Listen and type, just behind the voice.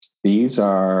These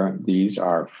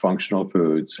are functional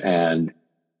foods, and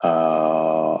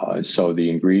so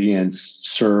the ingredients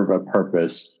serve a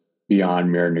purpose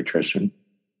beyond mere nutrition,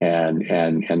 and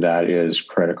that is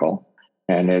critical.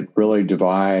 And it really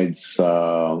divides.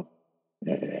 Again,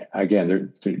 they're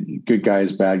good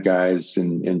guys, bad guys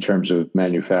in terms of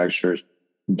manufacturers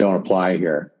don't apply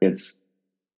here. It's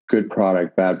good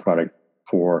product, bad product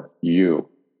for you.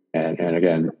 And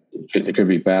again, it could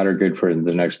be bad or good for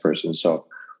the next person. So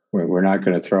we're not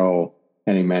going to throw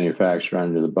any manufacturer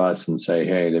under the bus and say,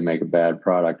 hey, they make a bad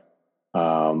product.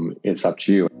 It's up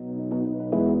to you.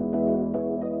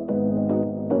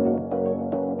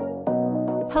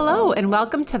 Hello, and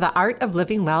welcome to the Art of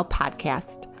Living Well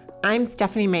podcast. I'm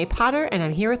Stephanie May Potter, and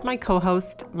I'm here with my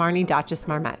co-host, Marnie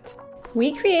Dotches-Marmette.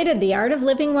 We created the Art of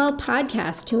Living Well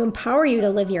podcast to empower you to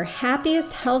live your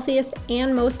happiest, healthiest,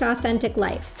 and most authentic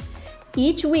life.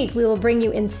 Each week, we will bring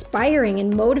you inspiring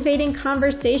and motivating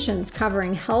conversations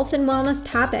covering health and wellness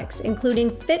topics,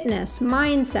 including fitness,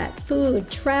 mindset, food,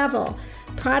 travel,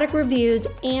 product reviews,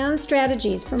 and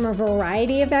strategies from a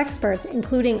variety of experts,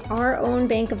 including our own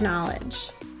bank of knowledge.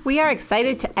 We are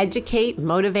excited to educate,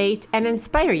 motivate, and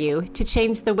inspire you to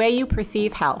change the way you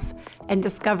perceive health and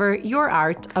discover your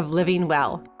art of living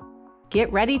well. Get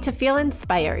ready to feel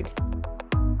inspired.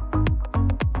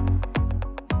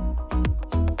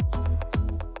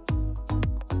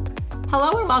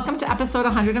 Hello and welcome to episode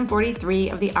 143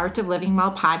 of the Art of Living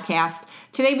Well podcast.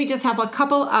 Today we just have a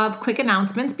couple of quick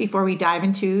announcements before we dive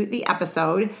into the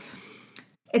episode.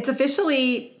 It's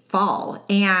officially fall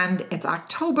and it's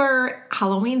October.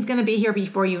 Halloween's going to be here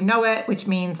before you know it, which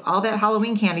means all that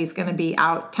Halloween candy is going to be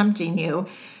out tempting you.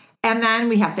 And then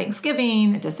we have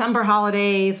Thanksgiving, December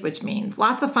holidays, which means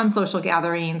lots of fun social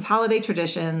gatherings, holiday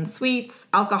traditions, sweets,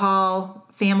 alcohol,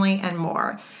 family, and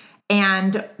more.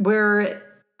 And we're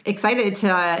excited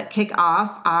to kick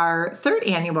off our third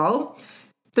annual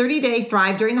 30-day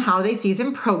Thrive During the Holiday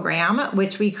Season program,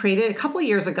 which we created a couple of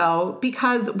years ago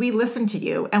because we listen to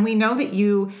you and we know that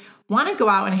you want to go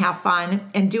out and have fun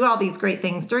and do all these great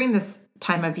things during this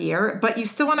time of year, but you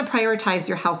still want to prioritize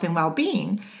your health and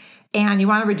well-being and you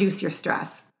want to reduce your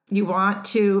stress. You want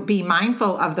to be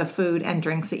mindful of the food and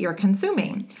drinks that you're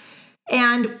consuming.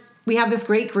 And we have this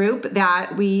great group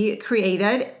that we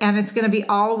created, and it's going to be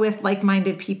all with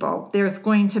like-minded people. There's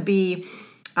going to be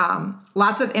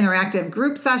lots of interactive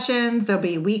group sessions. There'll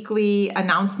be weekly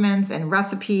announcements and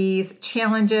recipes,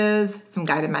 challenges, some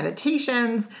guided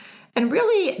meditations, and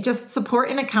really just support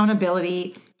and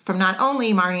accountability from not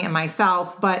only Marnie and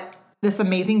myself, but this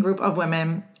amazing group of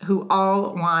women who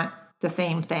all want the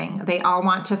same thing. They all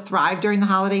want to thrive during the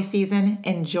holiday season,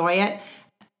 enjoy it,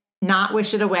 not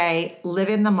wish it away, live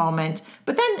in the moment,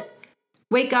 but then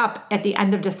wake up at the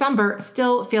end of December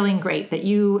still feeling great that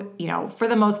you for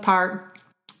the most part,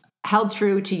 held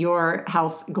true to your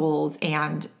health goals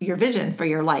and your vision for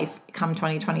your life come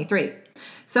 2023.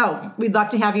 So we'd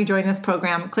love to have you join this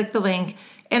program. Click the link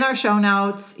in our show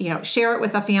notes, share it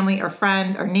with a family or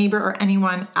friend or neighbor or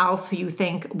anyone else who you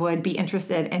think would be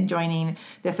interested in joining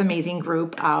this amazing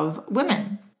group of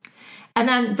women. And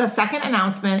then the second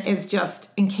announcement is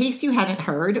just in case you hadn't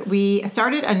heard, we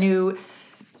started a new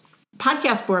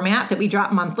podcast format that we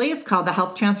drop monthly. It's called the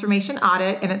Health Transformation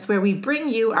Audit, and it's where we bring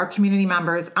you, our community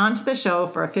members, onto the show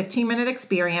for a 15-minute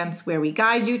experience where we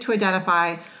guide you to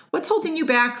identify what's holding you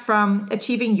back from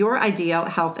achieving your ideal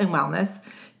health and wellness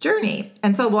journey.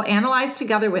 And so we'll analyze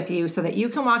together with you so that you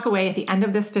can walk away at the end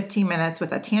of this 15 minutes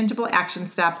with a tangible action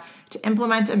step to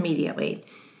implement immediately.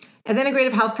 As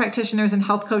integrative health practitioners and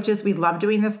health coaches, we love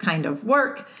doing this kind of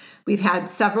work. We've had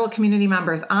several community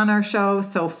members on our show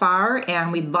so far,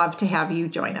 and we'd love to have you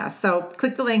join us. So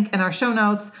click the link in our show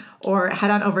notes or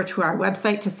head on over to our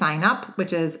website to sign up,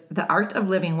 which is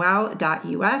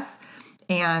theartoflivingwell.us.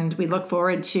 And we look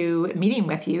forward to meeting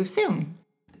with you soon.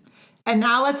 And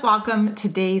now let's welcome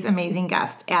today's amazing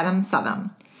guest, Adam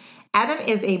Southam. Adam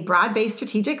is a broad-based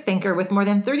strategic thinker with more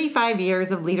than 35 years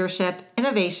of leadership,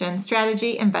 innovation,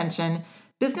 strategy, invention,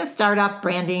 business startup,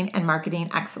 branding, and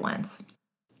marketing excellence.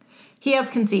 He has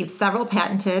conceived several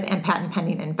patented and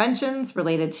patent-pending inventions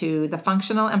related to the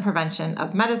functional and prevention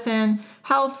of medicine,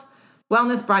 health,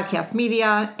 wellness, broadcast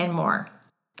media, and more.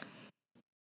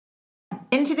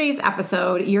 In today's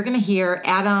episode, you're going to hear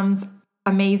Adam's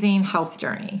amazing health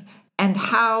journey and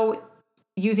how,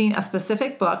 using a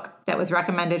specific book that was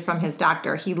recommended from his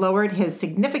doctor, he lowered his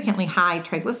significantly high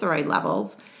triglyceride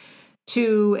levels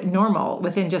to normal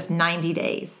within just 90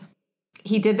 days.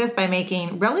 He did this by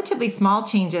making relatively small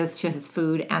changes to his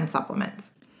food and supplements.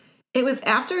 It was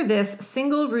after this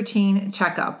single routine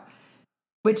checkup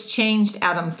which changed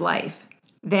Adam's life.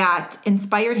 that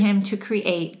inspired him to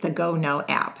create the GoNo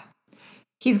app.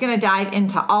 He's going to dive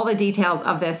into all the details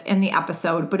of this in the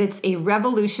episode, but it's a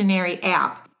revolutionary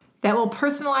app that will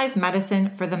personalize medicine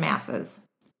for the masses.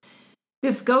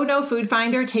 This GoNo Food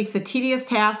Finder takes the tedious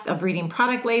task of reading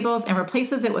product labels and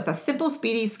replaces it with a simple,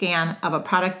 speedy scan of a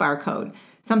product barcode,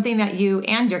 something that you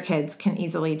and your kids can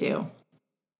easily do.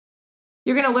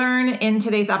 You're going to learn in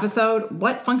today's episode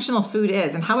what functional food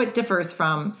is and how it differs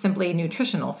from simply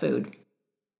nutritional food.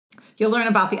 You'll learn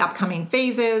about the upcoming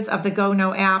phases of the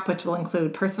GoNo app, which will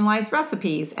include personalized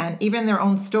recipes and even their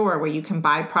own store where you can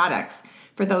buy products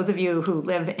for those of you who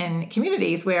live in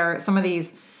communities where some of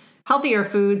these healthier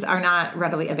foods are not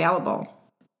readily available.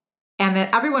 And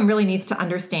that everyone really needs to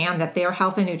understand that their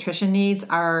health and nutrition needs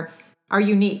are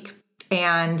unique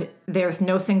and there's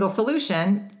no single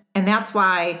solution. And that's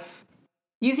why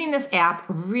using this app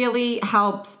really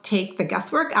helps take the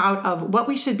guesswork out of what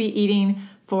we should be eating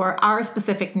for our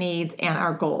specific needs and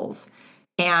our goals.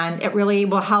 And it really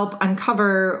will help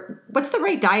uncover what's the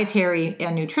right dietary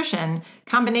and nutrition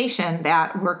combination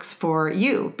that works for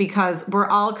you, because we're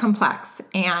all complex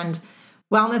and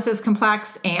wellness is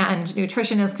complex and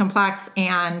nutrition is complex.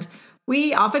 And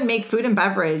we often make food and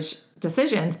beverage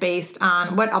decisions based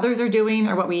on what others are doing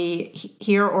or what we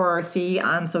hear or see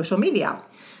on social media.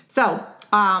 So,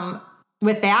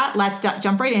 with that, let's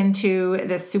jump right into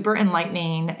this super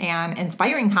enlightening and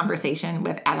inspiring conversation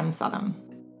with Adam Southam.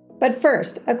 But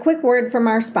first, a quick word from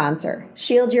our sponsor,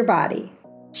 Shield Your Body.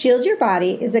 Shield Your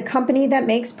Body is a company that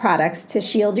makes products to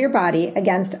shield your body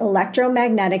against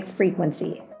electromagnetic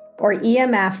frequency, or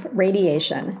EMF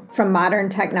radiation, from modern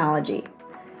technology.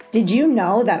 Did you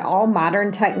know that all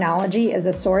modern technology is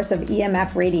a source of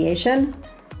EMF radiation?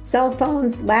 Cell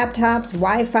phones, laptops,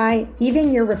 Wi-Fi,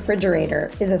 even your refrigerator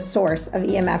is a source of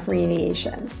EMF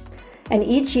radiation. And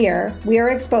each year, we are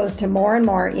exposed to more and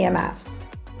more EMFs.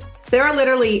 There are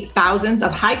literally thousands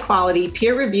of high-quality,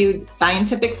 peer-reviewed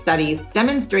scientific studies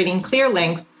demonstrating clear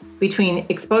links between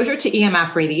exposure to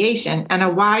EMF radiation and a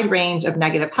wide range of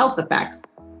negative health effects,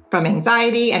 from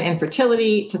anxiety and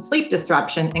infertility to sleep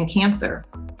disruption and cancer.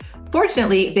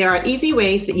 Fortunately, there are easy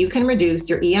ways that you can reduce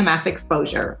your EMF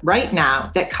exposure right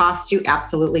now that cost you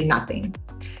absolutely nothing.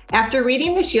 After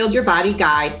reading the Shield Your Body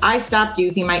guide, I stopped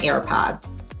using my AirPods,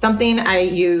 something I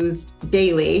used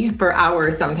daily for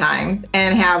hours sometimes,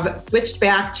 and have switched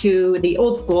back to the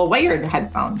old school wired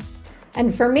headphones.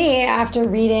 And for me, after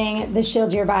reading the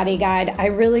Shield Your Body guide, I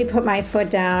really put my foot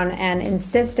down and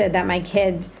insisted that my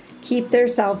kids keep their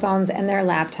cell phones and their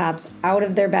laptops out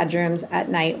of their bedrooms at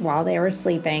night while they were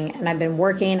sleeping. And I've been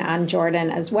working on Jordan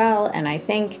as well. And I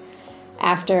think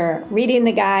after reading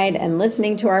the guide and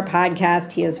listening to our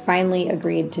podcast, he has finally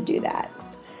agreed to do that.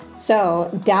 So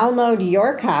download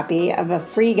your copy of a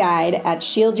free guide at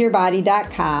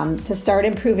shieldyourbody.com to start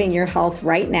improving your health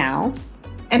right now.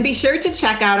 And be sure to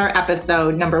check out our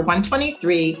episode number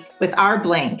 123 with our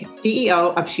Blank,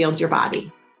 CEO of Shield Your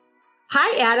Body.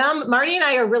 Hi, Adam. Marty and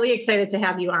I are really excited to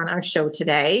have you on our show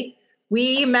today.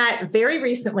 We met very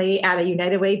recently at a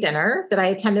United Way dinner that I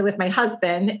attended with my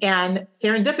husband, and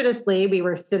serendipitously, we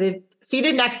were seated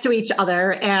next to each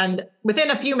other. And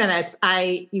within a few minutes,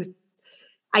 I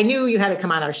knew you had to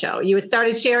come on our show. You had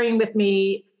started sharing with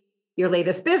me your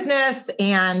latest business,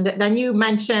 and then you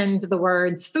mentioned the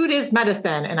words "food is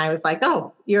medicine," and I was like,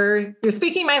 "Oh, you're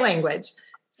speaking my language."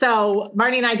 So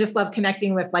Marty and I just love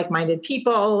connecting with like-minded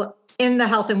people in the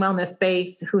health and wellness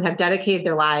space who have dedicated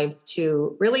their lives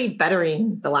to really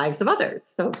bettering the lives of others.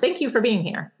 So thank you for being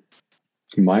here.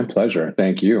 My pleasure.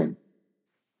 Thank you.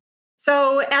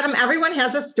 So Adam, everyone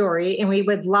has a story, and we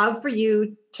would love for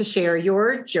you to share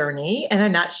your journey in a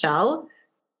nutshell,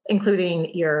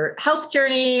 including your health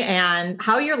journey and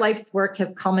how your life's work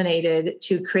has culminated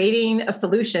to creating a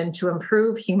solution to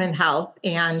improve human health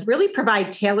and really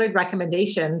provide tailored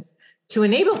recommendations to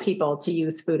enable people to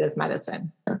use food as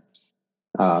medicine.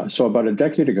 So about a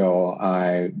decade ago,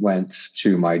 I went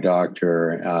to my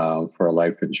doctor for a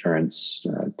life insurance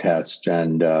test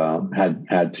and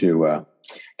had to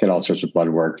get all sorts of blood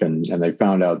work. And they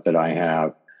found out that I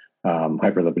have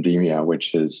hyperlipidemia,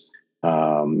 which is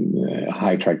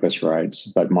high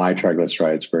triglycerides, but my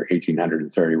triglycerides were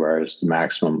 1,830, whereas the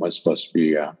maximum was supposed to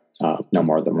be no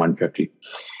more than 150.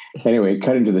 Anyway,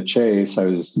 cutting to the chase, I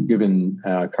was given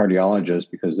a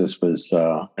cardiologist because this was,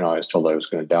 I was told I was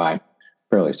going to die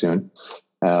fairly soon.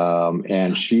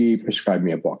 And she prescribed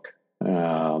me a book.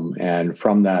 And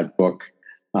from that book,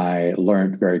 I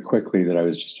learned very quickly that I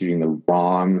was just eating the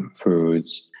wrong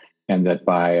foods, and that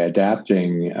by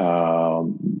adapting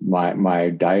my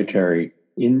dietary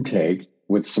intake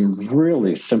with some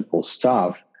really simple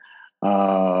stuff,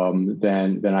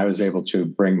 then I was able to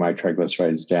bring my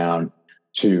triglycerides down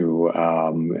to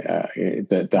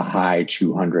the high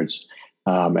 200s.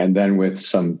 And then with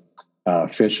some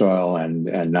fish oil and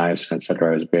niacin, et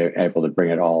cetera, I was able to bring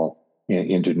it all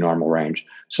into normal range.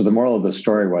 So the moral of the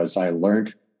story was I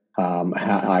learned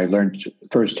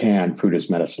firsthand food is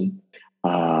medicine.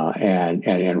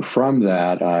 And from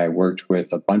that, I worked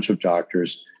with a bunch of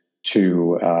doctors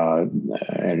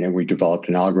and we developed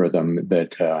an algorithm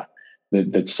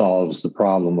that solves the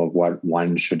problem of what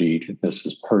one should eat. This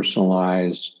is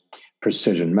personalized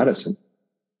precision medicine.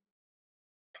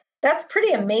 That's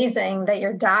pretty amazing that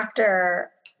your doctor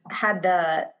had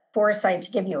the foresight to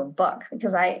give you a book,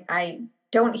 because I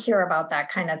don't hear about that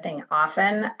kind of thing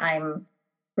often. I'm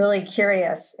really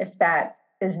curious if that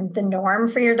is the norm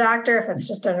for your doctor, if it's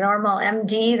just a normal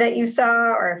MD that you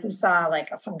saw, or if you saw like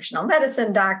a functional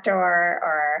medicine doctor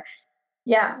or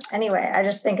yeah. Anyway, I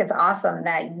just think it's awesome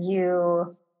that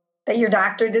your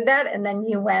doctor did that, and then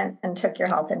you went and took your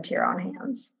health into your own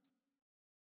hands.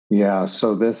 Yeah.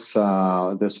 So this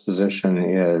physician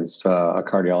is a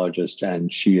cardiologist,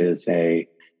 and she is a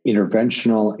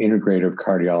interventional integrative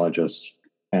cardiologist.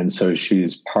 And so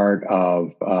she's part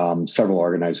of several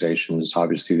organizations,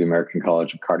 obviously the American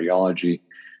College of Cardiology,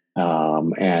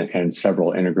 and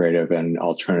several integrative and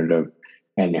alternative.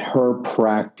 And her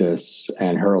practice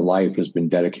and her life has been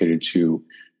dedicated to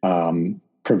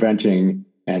preventing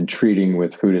and treating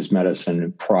with food as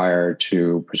medicine prior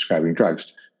to prescribing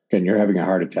drugs. And you're having a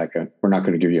heart attack, we're not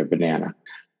going to give you a banana.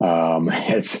 You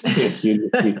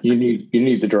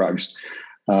need the drugs.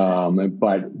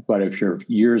 But if you're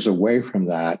years away from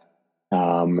that,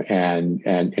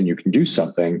 and you can do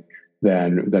something,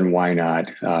 then why not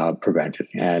prevent it?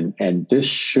 And this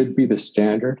should be the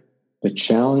standard. The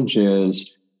challenge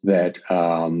is that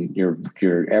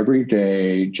your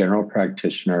everyday general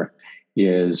practitioner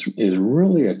is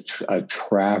really a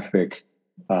traffic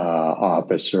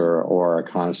officer or a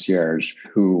concierge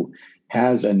who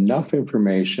has enough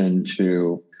information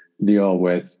to deal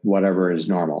with whatever is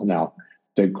normal. Now,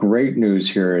 the great news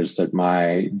here is that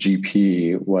my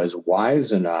GP was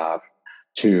wise enough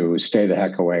to stay the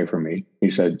heck away from me. He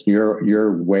said,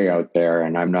 "You're way out there,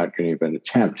 and I'm not going to even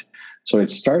attempt." So it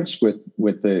starts with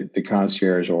the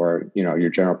concierge, or your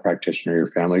general practitioner, your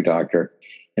family doctor,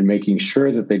 and making sure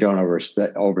that they don't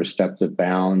overstep the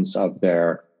bounds of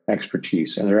their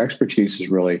expertise. And their expertise is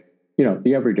really,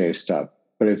 the everyday stuff.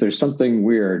 But if there's something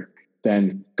weird,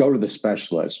 then go to the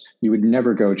specialist. You would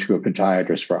never go to a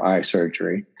podiatrist for eye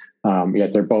surgery,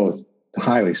 yet they're both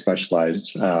highly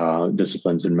specialized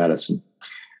disciplines in medicine.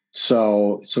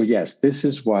 So yes, this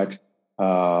is what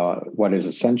is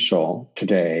essential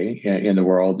today in the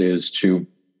world, is to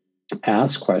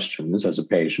ask questions as a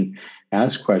patient,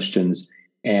 ask questions,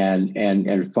 and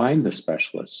find the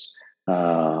specialists.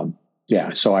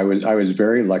 So I was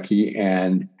very lucky,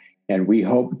 and we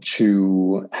hope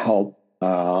to help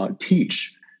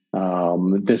teach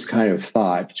this kind of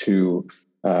thought to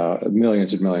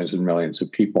millions and millions and millions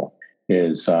of people.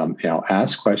 Is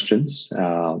ask questions,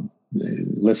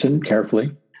 listen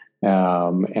carefully,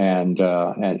 and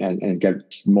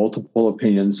get multiple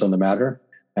opinions on the matter,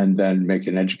 and then make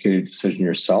an educated decision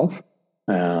yourself,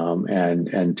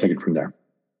 and take it from there.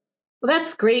 Well,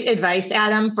 that's great advice,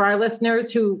 Adam, for our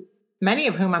listeners, many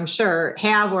of whom I'm sure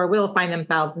have or will find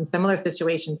themselves in similar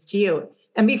situations to you.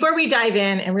 And before we dive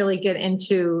in and really get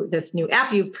into this new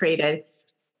app you've created,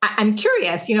 I'm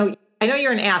curious, I know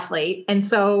you're an athlete, and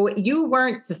so you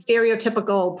weren't the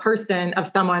stereotypical person of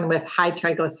someone with high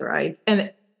triglycerides,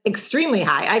 and extremely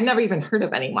high. I've never even heard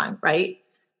of anyone, right?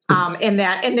 In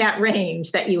that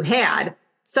range that you had.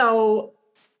 So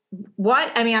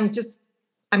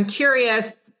I'm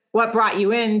curious what brought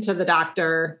you into the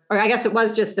doctor, or I guess it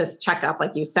was just this checkup,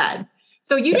 like you said.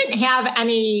 So you didn't have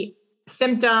any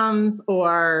symptoms,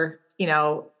 or,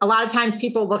 a lot of times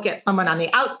people look at someone on the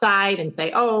outside and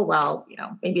say, oh, well,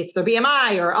 maybe it's their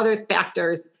BMI or other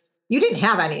factors. You didn't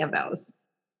have any of those.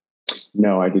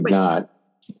 No, I did not.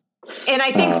 And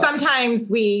I think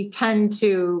sometimes we tend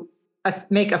to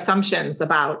make assumptions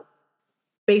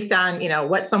based on,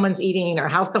 what someone's eating, or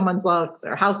how someone looks,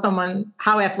 or how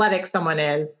athletic someone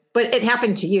is. But it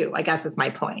happened to you, I guess, is my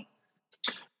point.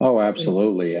 Oh,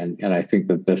 absolutely. And I think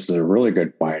that this is a really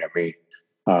good point. I mean,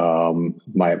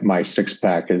 my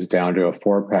 6-pack is down to a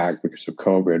 4-pack because of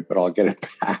COVID, but I'll get it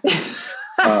back.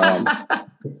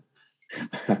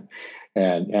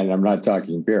 And I'm not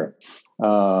talking beer.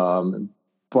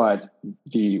 But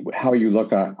how you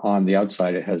look on the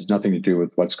outside, it has nothing to do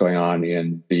with what's going on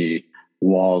in the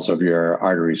walls of your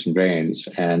arteries and veins.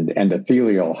 And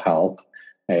endothelial health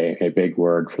a big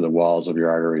word for the walls of your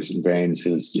arteries and veins,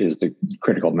 is the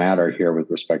critical matter here with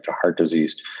respect to heart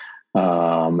disease.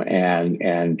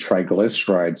 And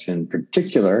triglycerides in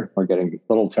particular, we're getting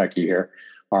a little techie here,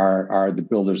 are the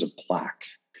builders of plaque.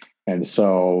 And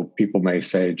so people may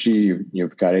say, gee,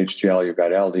 you've got HDL, you've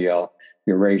got LDL,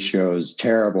 your ratio is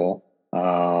terrible.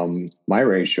 My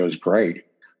ratio is great,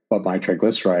 but my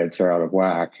triglycerides are out of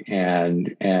whack.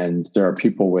 And there are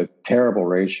people with terrible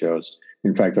ratios.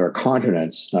 In fact, there are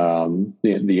continents.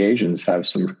 The Asians have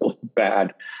some really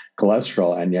bad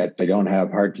cholesterol, and yet they don't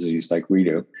have heart disease like we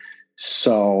do.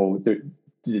 So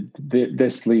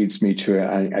this leads me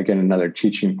to, again, another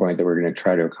teaching point that we're going to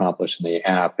try to accomplish in the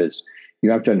app is you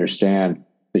have to understand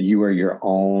that you are your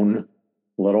own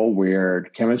little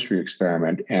weird chemistry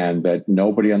experiment, and that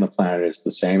nobody on the planet is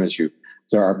the same as you.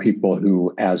 There are people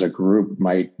who, as a group,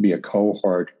 might be a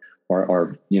cohort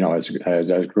or as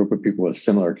a group of people with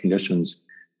similar conditions,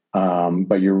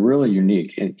 but you're really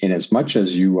unique in as much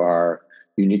as you are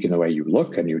unique in the way you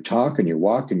look and you talk and you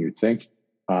walk and you think.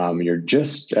 You're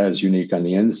just as unique on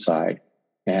the inside.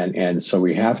 And so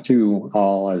we have to,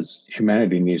 all as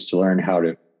humanity, needs to learn how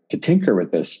to tinker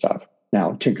with this stuff.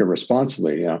 Now, tinker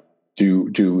responsibly,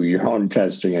 do your own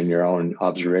testing and your own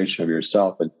observation of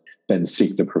yourself, and then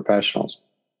seek the professionals.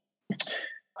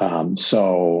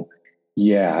 So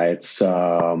yeah, it's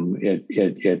well,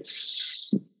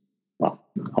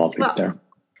 I'll leave it there.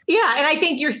 Yeah. And I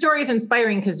think your story is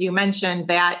inspiring because you mentioned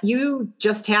that you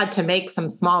just had to make some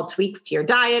small tweaks to your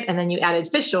diet, and then you added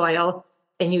fish oil,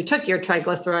 and you took your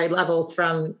triglyceride levels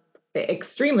from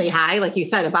extremely high, like you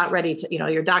said, about ready to,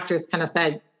 your doctors kind of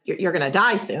said, you're going to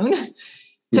die soon,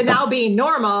 to now being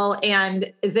normal.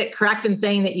 And is it correct in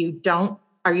saying that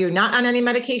are you not on any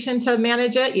medication to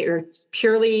manage it? You're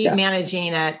purely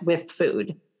managing it with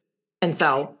food. And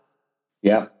so.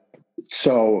 Yeah.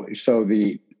 So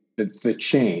the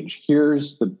change,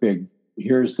 here's the big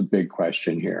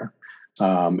question here,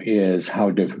 is how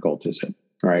difficult is it?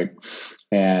 Right.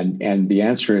 And the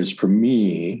answer is, for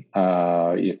me,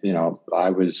 I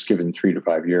was given 3 to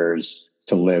 5 years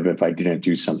to live if I didn't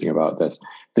do something about this.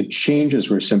 The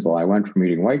changes were simple. I went from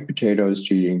eating white potatoes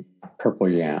to eating purple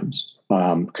yams.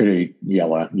 Could eat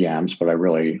yellow yams, but I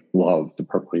really love the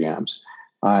purple yams.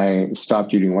 I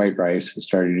stopped eating white rice and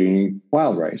started eating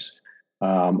wild rice.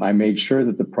 I made sure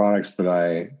that the products that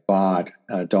I bought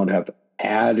don't have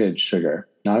added sugar.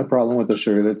 Not a problem with the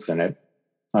sugar that's in it.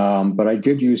 But I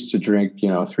did used to drink,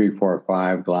 3, 4, or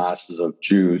 5 glasses of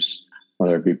juice,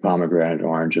 whether it be pomegranate,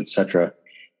 orange, etc.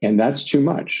 And that's too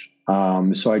much.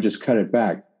 So I just cut it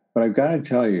back. But I've got to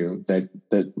tell you that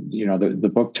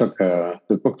the book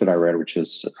the book that I read, which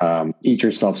is Eat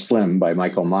Yourself Slim by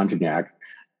Michael Montagnac,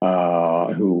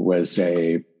 who was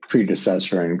a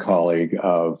predecessor and colleague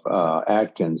of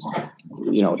Atkins.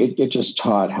 It just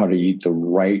taught how to eat the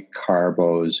right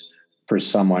carbos for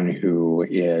someone who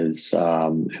is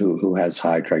who has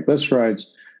high triglycerides,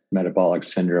 metabolic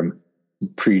syndrome,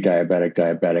 pre-diabetic,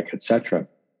 diabetic, etc.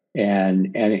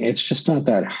 And it's just not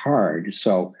that hard.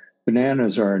 So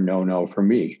bananas are a no-no for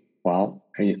me. Well,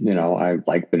 I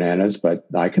like bananas, but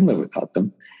I can live without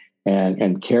them.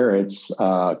 And carrots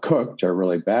cooked are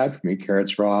really bad for me.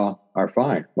 Carrots raw are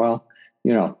fine. Well,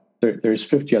 there's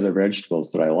 50 other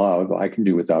vegetables that I love. I can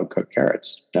do without cooked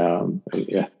carrots.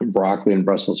 Broccoli and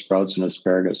Brussels sprouts and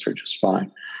asparagus are just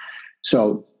fine.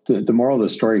 So the moral of the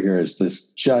story here is this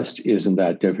just isn't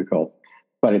that difficult,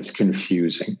 but it's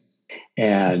confusing.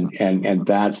 And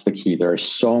that's the key. There are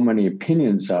so many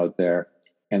opinions out there.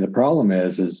 And the problem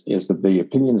is that the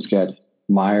opinions get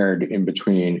mired in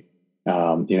between,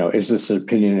 is this an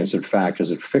opinion? Is it fact?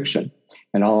 Is it fiction?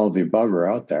 And all of the above are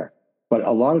out there. But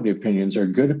a lot of the opinions are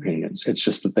good opinions. It's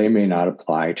just that they may not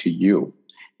apply to you.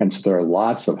 And so there are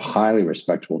lots of highly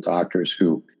respectable doctors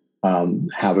who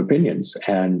have opinions.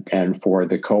 And for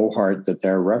the cohort that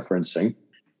they're referencing,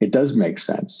 it does make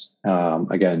sense.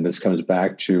 Again, this comes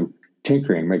back to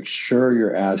tinkering. Make sure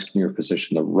you're asking your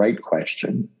physician the right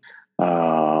question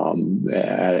that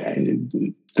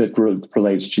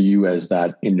relates to you as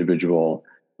that individual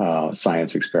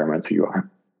science experiment that you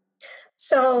are.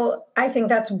 So I think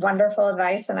that's wonderful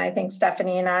advice. And I think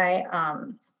Stephanie and I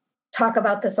talk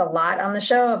about this a lot on the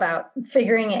show about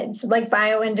figuring it. It's like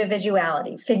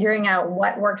bio-individuality, figuring out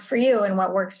what works for you and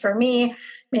what works for me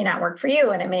may not work for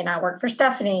you, and it may not work for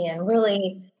Stephanie. And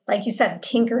really, like you said,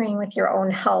 tinkering with your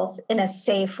own health in a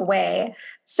safe way.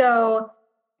 So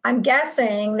I'm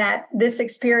guessing that this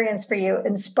experience for you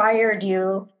inspired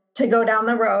you to go down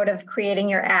the road of creating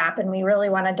your app. And we really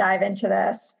want to dive into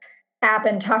this app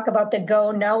and talk about the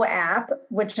GoNo app,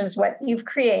 which is what you've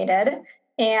created.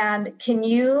 And can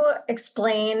you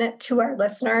explain to our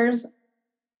listeners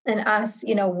and us,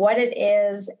 what it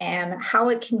is and how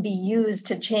it can be used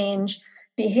to change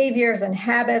behaviors and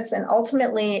habits and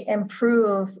ultimately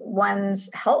improve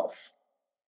one's health.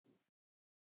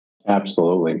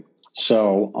 Absolutely.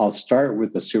 So I'll start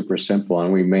with the super simple,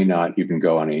 and we may not even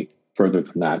go any further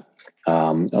than that.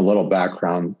 A little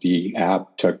background: the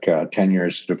app took 10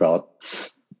 years to develop,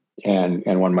 and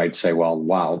one might say, "Well,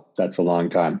 wow, that's a long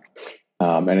time,"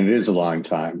 and it is a long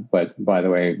time. But by the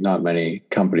way, not many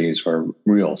companies or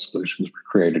real solutions were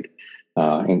created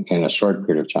in a short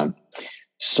period of time.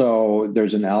 So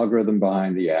there's an algorithm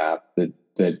behind the app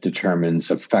that determines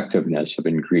effectiveness of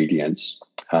ingredients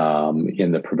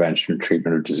in the prevention or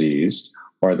treatment of disease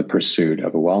or the pursuit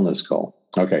of a wellness goal.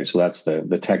 Okay, so that's the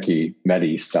techie,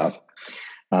 medi stuff.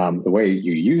 The way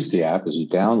you use the app is you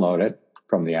download it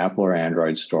from the Apple or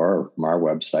Android store or from our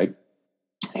website.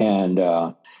 And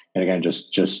again,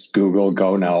 just Google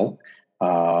GoNo,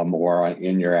 or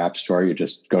in your app store, you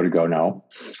just go to GoNo.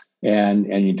 And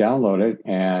you download it,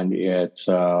 and it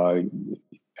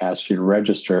asks you to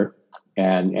register,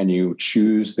 and you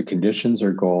choose the conditions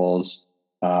or goals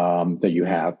that you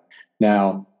have.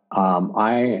 Now,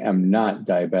 I am not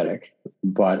diabetic,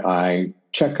 but I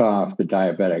check off the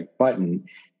diabetic button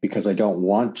because I don't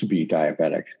want to be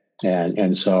diabetic.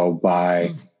 And so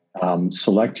by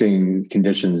selecting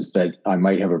conditions that I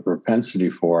might have a propensity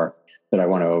for that I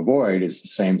want to avoid is the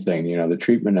same thing. The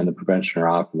treatment and the prevention are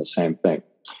often the same thing.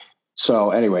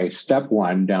 So anyway, step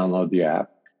 1, download the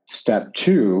app. Step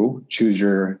 2, choose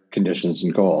your conditions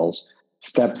and goals.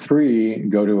 Step 3,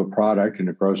 go to a product in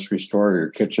a grocery store or your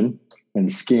kitchen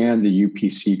and scan the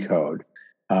UPC code.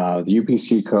 The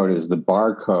UPC code is the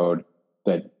barcode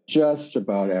that just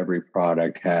about every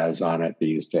product has on it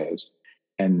these days.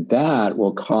 And that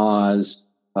will cause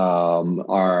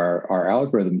our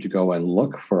algorithm to go and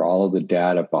look for all of the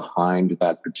data behind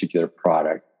that particular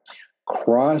product,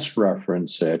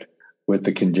 cross-reference it with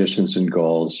the conditions and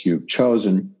goals you've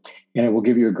chosen, and it will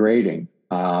give you a grading.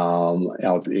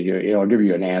 It'll give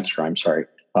you an answer,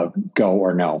 of go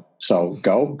or no. So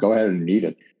go ahead and eat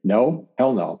it. No,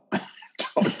 hell no.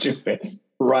 Don't do it.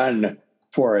 Run,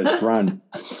 Forrest, run.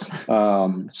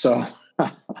 So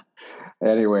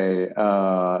anyway,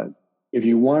 if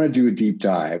you want to do a deep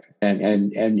dive,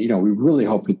 and we really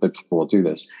hope that people will do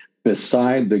this,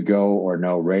 beside the go or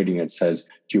no rating, it says,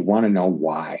 do you want to know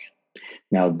why?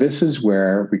 Now, this is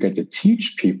where we get to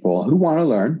teach people who want to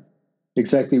learn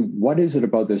exactly what is it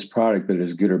about this product that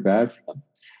is good or bad for them.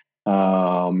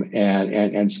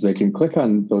 And so they can click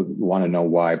on the want to know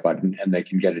why button, and they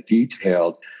can get a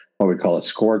detailed, what we call a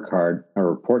scorecard, a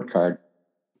report card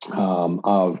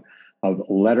of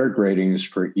letter gradings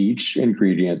for each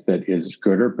ingredient that is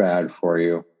good or bad for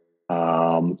you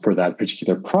for that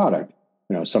particular product.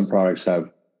 Some products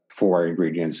have 4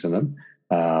 ingredients in them.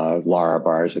 Lara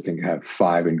bars, I think, have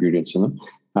 5 ingredients in them.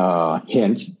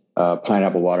 Hint,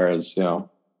 pineapple water has,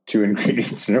 2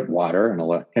 ingredients in it, water and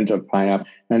a hint of pineapple.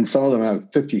 And some of them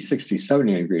have 50, 60,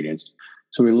 70 ingredients.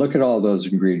 So we look at all those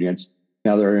ingredients.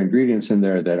 Now, there are ingredients in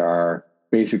there that are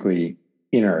basically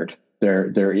inert.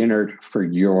 They're inert for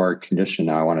your condition.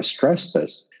 Now, I want to stress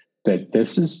that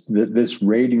this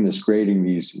grading,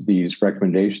 these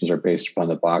recommendations are based upon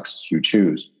the boxes you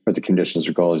choose or the conditions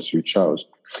or goals you chose.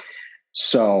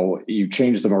 So you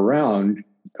change them around.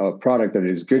 A product that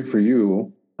is good for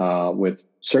you with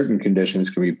certain conditions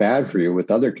can be bad for you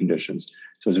with other conditions.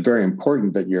 So it's very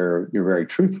important that you're very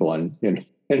truthful in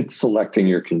selecting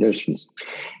your conditions.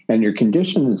 And your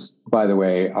conditions, by the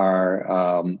way,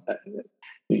 are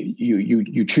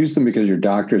you choose them because your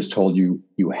doctor has told you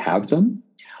have them,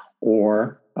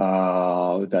 or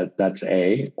that's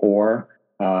A, or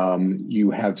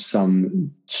you have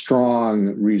some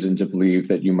strong reason to believe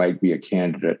that you might be a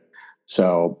candidate.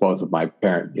 So both of my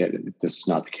parents, this is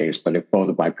not the case, but if both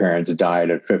of my parents died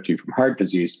at 50 from heart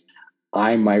disease,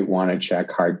 I might want to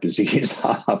check heart disease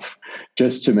off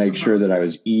just to make sure that I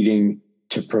was eating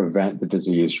to prevent the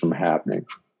disease from happening.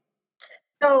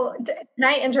 So can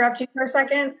I interrupt you for a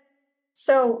second?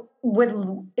 So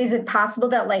is it possible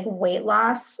that weight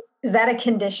loss, is that a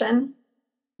condition?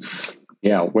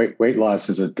 Yeah, weight loss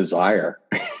is a desire.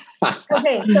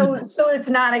 Okay, so it's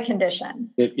not a condition.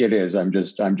 It is. I'm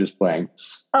just playing.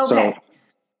 Okay. So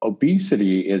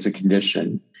obesity is a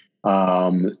condition,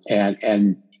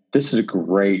 and this is a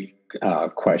great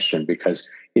question because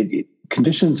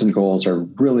conditions and goals are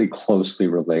really closely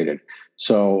related.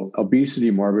 So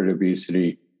morbid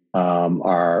obesity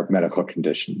are medical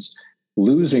conditions.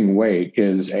 Losing weight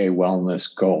is a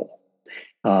wellness goal.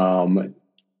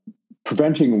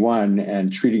 Preventing one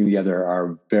and treating the other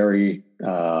are very,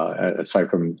 aside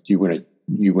from you want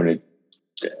to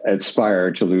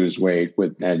aspire to lose weight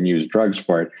and use drugs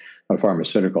for it,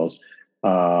 pharmaceuticals.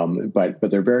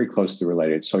 But they're very closely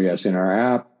related. So yes, in our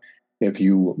app, if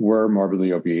you were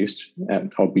morbidly obese,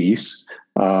 it's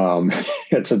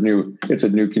a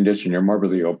new condition. You're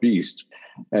morbidly obese.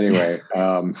 Anyway,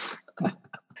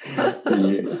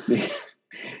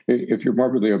 if you're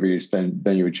morbidly obese, then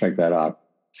you would check that off.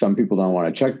 Some people don't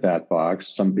want to check that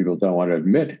box. Some people don't want to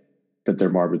admit that they're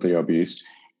morbidly obese.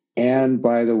 And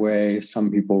by the way,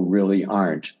 some people really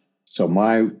aren't. So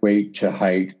my weight to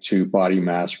height to body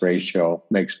mass ratio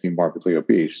makes me morbidly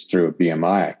obese through a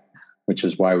BMI, which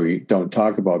is why we don't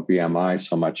talk about BMI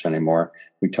so much anymore.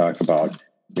 We talk about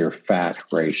your fat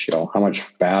ratio. How much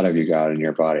fat have you got in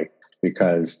your body?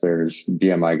 Because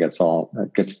BMI gets a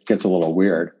little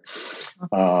weird.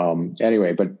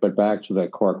 Anyway, but back to the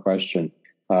core question,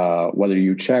 whether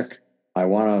you check, I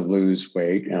want to lose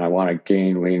weight and I want to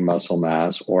gain lean muscle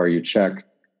mass, or you check,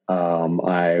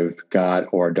 I've got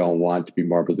or don't want to be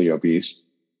morbidly obese,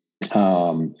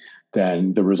 then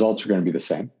the results are going to be the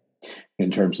same in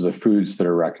terms of the foods that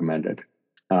are recommended.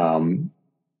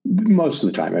 Most of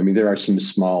the time. I mean, there are some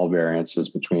small variances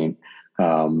between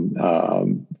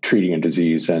treating a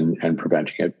disease and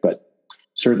preventing it, but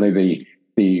certainly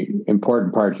the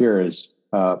important part here is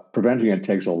preventing it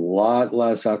takes a lot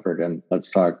less effort. And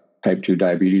let's talk type 2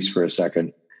 diabetes for a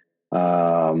second.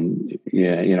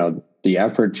 The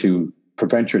effort to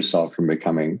prevent yourself from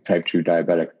becoming type 2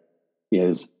 diabetic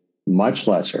is much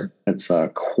lesser. It's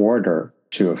a quarter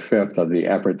to a fifth of the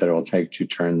effort that it will take to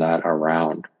turn that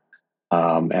around.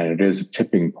 And it is a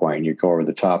tipping point. You go over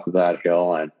the top of that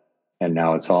hill and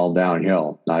now it's all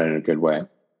downhill, not in a good way.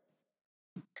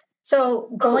 So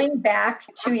going back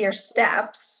to your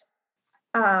steps,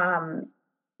 you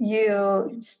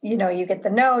get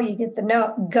the no, you get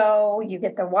the go, you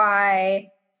get the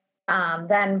why.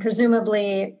 Then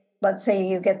presumably, let's say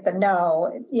you get the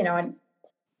no, and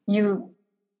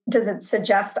does it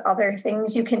suggest other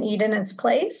things you can eat in its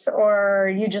place,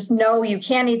 or you just know you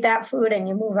can't eat that food and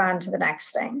you move on to the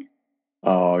next thing?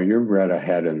 Oh, you're read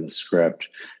ahead in the script.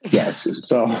 Yes.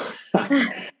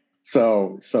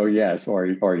 So yes, or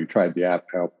you tried the app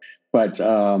help. But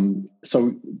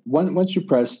so once you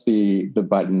press the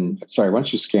button,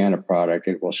 once you scan a product,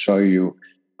 it will show you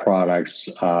products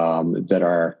that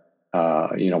are,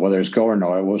 whether it's go or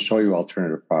no, it will show you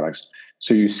alternative products.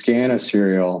 So you scan a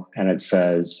cereal and it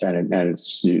says, and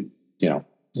it's,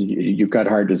 you've got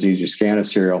heart disease, you scan a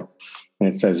cereal and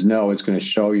it says no, it's going to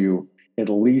show you at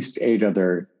least 8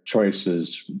 other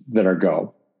choices that are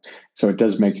go. So it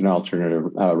does make an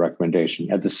alternative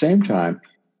recommendation. At the same time,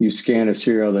 you scan a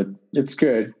cereal that it's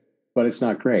good, but it's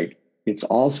not great. It's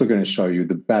also going to show you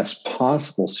the best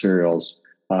possible cereals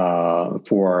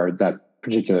for that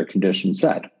particular condition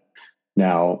set.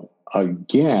 Now,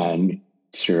 again,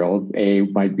 cereal A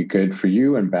might be good for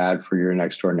you and bad for your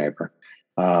next door neighbor.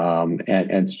 And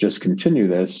to just continue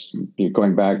this,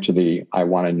 going back to the I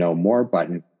want to know more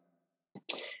button,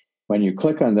 when you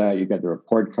click on that, you get the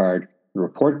report card. The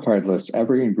report card lists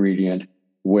every ingredient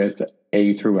with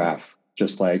A through F,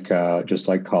 just like college,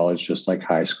 just like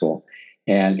high school.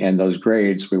 And those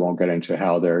grades, we won't get into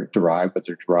how they're derived, but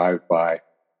they're derived by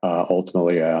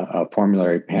ultimately a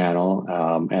formulary panel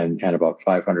and about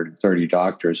 530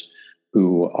 doctors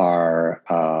who are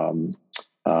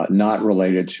not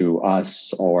related to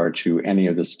us or to any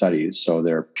of the studies. So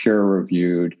they're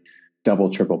peer-reviewed,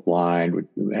 double, triple blind,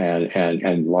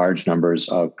 and large numbers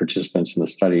of participants in the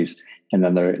studies. And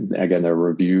then they're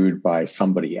reviewed by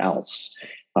somebody else.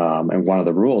 And one of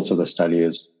the rules of the study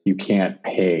is you can't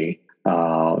pay.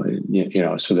 So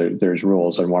there's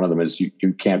rules, and one of them is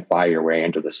you can't buy your way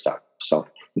into the stuff. So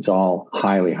it's all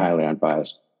highly, highly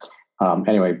unbiased.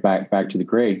 Anyway, back to the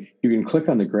grade. You can click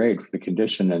on the grade for the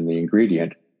condition and the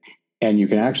ingredient, and you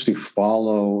can actually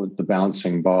follow the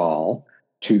bouncing ball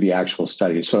to the actual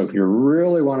study. So if you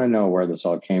really want to know where this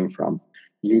all came from,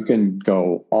 you can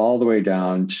go all the way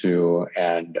down to,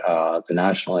 and the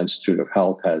National Institute of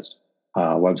Health has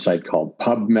a website called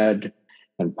PubMed,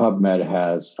 and PubMed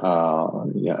has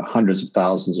hundreds of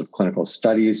thousands of clinical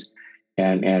studies,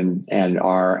 and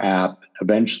our app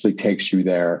eventually takes you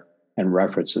there and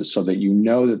references, so that you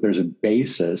know that there's a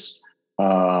basis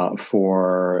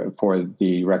for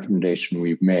the recommendation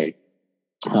we've made.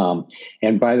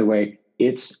 And by the way,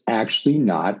 it's actually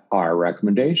not our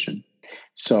recommendation.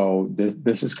 So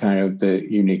this is kind of the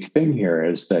unique thing here,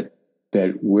 is that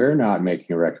we're not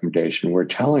making a recommendation. We're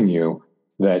telling you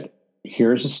that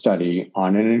here's a study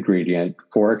on an ingredient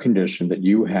for a condition that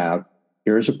you have.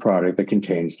 Here's a product that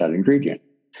contains that ingredient.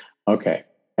 Okay.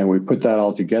 And we put that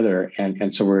all together.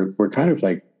 And so we're kind of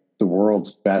like the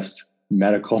world's best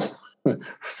medical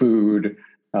food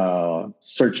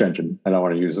search engine. I don't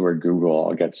want to use the word Google.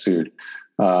 I'll get sued.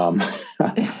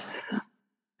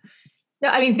 No,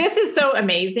 I mean, this is so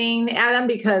amazing, Adam,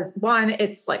 because one,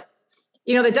 it's like,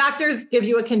 the doctors give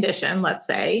you a condition, let's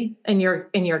say, in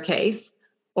your case,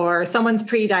 or someone's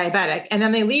pre-diabetic, and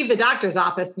then they leave the doctor's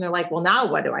office and they're like, well,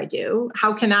 now what do I do?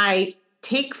 How can I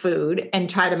take food and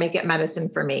try to make it medicine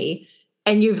for me?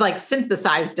 And you've like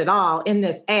synthesized it all in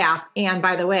this app. And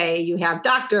by the way, you have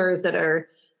doctors that are,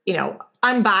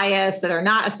 unbiased, that are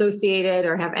not associated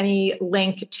or have any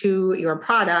link to your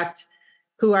product,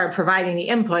 who are providing the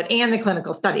input and the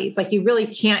clinical studies. Like, you really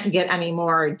can't get any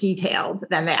more detailed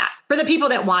than that for the people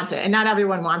that want it. And not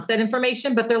everyone wants that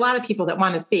information, but there are a lot of people that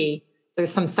want to see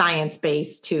there's some science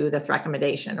base to this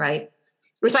recommendation, right?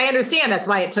 Which I understand. That's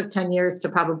why it took 10 years to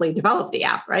probably develop the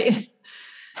app, right?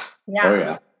 Yeah. Oh,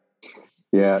 yeah.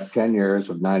 Yeah, 10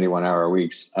 years of 91-hour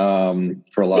weeks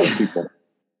for a lot of people.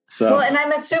 So, well, and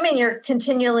I'm assuming you're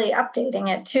continually updating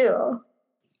it too.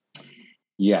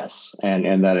 Yes,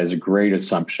 and that is a great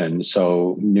assumption.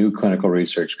 So new clinical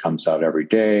research comes out every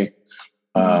day.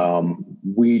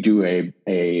 We do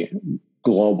a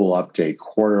global update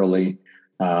quarterly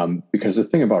because the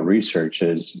thing about research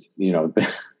is,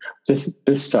 this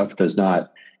stuff does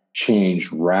not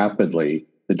change rapidly.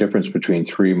 The difference between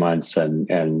 3 months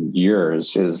and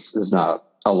years is not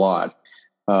a lot.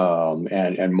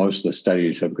 And most of the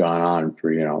studies have gone on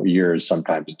for, years,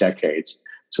 sometimes decades.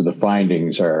 So the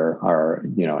findings are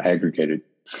aggregated.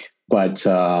 But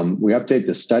we update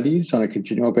the studies on a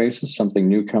continual basis. Something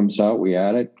new comes out, we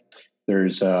add it.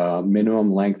 There's a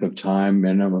minimum length of time,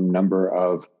 minimum number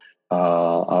of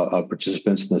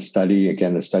participants in the study.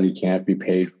 Again, the study can't be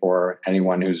paid for.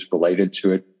 Anyone who's related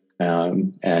to it,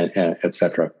 and et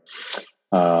cetera.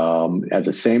 At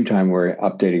the same time, we're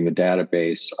updating the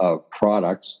database of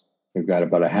products. We've got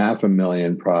about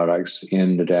 500,000 products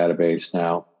in the database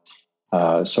now.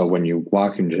 So when you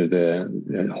walk into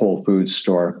the Whole Foods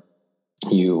store,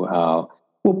 you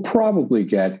will probably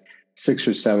get 6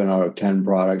 or 7 out of 10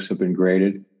 products have been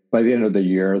graded. By the end of the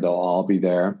year, they'll all be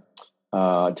there.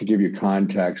 To give you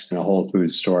context, in a Whole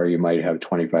Foods store, you might have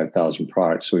 25,000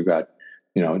 products. So we've got,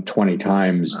 20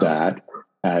 times that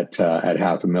at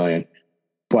 500,000.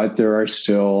 But there are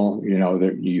still,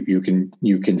 you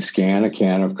can scan a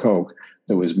can of Coke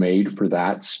that was made for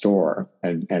that store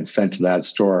and sent to that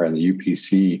store, and the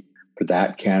UPC for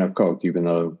that can of Coke, even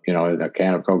though, that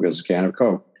can of Coke is a can of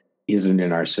Coke, isn't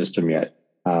in our system yet.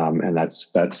 And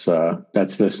that's the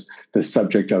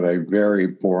subject of a very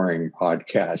boring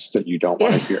podcast that you don't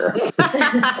want to hear.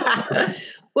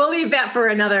 We'll leave that for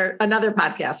another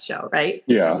podcast show, right?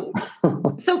 Yeah.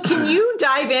 So can you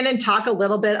dive in and talk a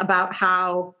little bit about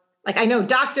how, like, I know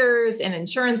doctors and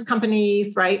insurance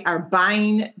companies, right, are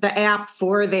buying the app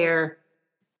for their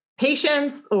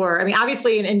patients, or,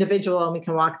 obviously an individual, and we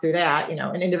can walk through that,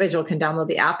 an individual can download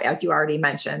the app, as you already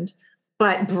mentioned,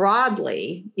 but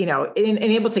broadly, in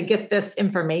able to get this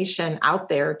information out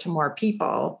there to more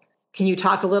people. Can you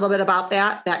talk a little bit about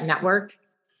that network?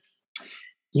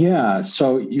 Yeah,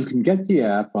 so you can get the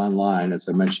app online, as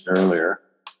I mentioned earlier.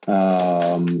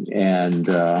 And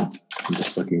I'm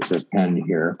just looking for a pen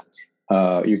here.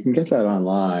 You can get that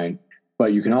online,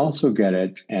 but you can also get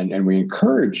it, and we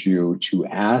encourage you to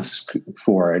ask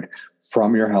for it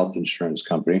from your health insurance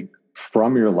company,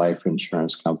 from your life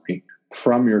insurance company,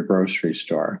 from your grocery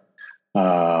store.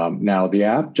 Now, the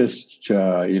app just,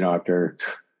 after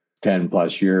 10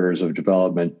 plus years of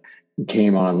development,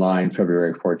 came online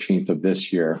February 14th of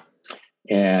this year.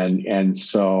 And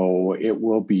so it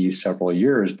will be several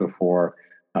years before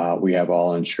we have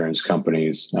all insurance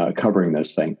companies covering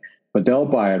this thing. But they'll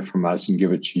buy it from us and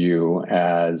give it to you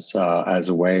as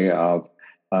a way of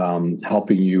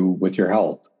helping you with your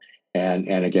health. And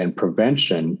again,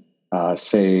 prevention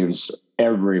saves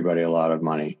everybody a lot of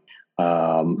money.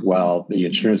 While the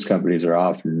insurance companies are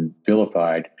often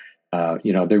vilified,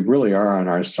 they really are on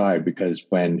our side, because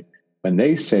when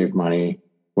they save money,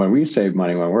 when we save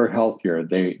money, when we're healthier,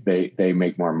 they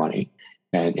make more money,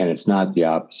 and it's not the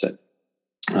opposite.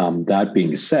 That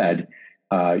being said,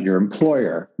 your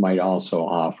employer might also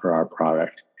offer our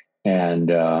product, and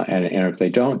if they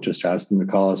don't, just ask them to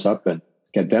call us up and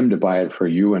get them to buy it for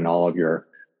you and all of your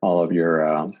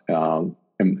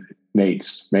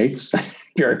mates,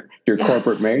 your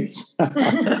corporate mates,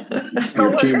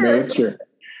 your teammates.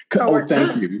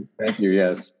 Thank you.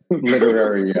 Yes,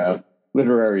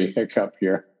 literary hiccup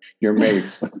here. Your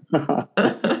mates.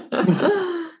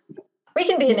 We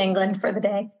can be in England for the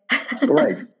day.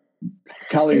 Right.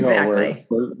 Tally ho, Exactly.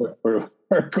 we're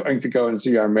going to go and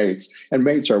see our mates. And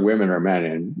mates are women or men,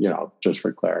 and just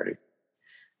for clarity.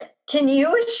 Can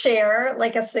you share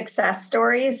like a success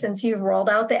story since you've rolled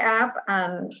out the app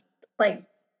on like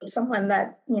someone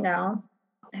that,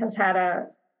 has had a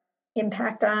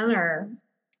impact on, or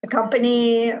a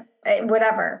company,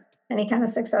 whatever, any kind of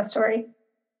success story?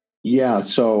 Yeah,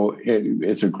 so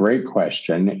it's a great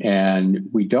question. And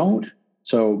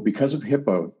so because of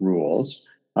HIPAA rules,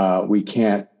 we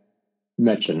can't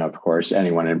mention, of course,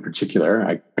 anyone in particular.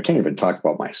 I can't even talk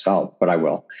about myself, but I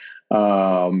will.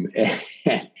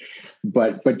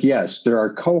 But yes, there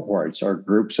are cohorts or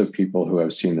groups of people who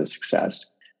have seen the success.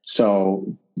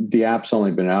 So the app's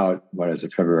only been out,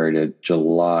 February to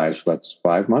July, so that's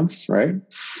 5 months, right?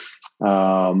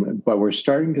 But we're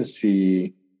starting to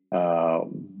see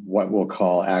what we'll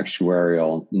call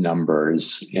actuarial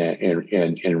numbers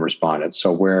in respondents.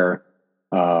 So where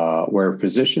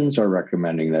physicians are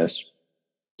recommending this,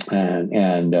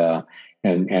 and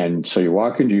so you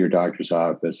walk into your doctor's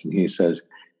office and he says,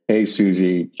 "Hey,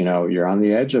 Susie, you're on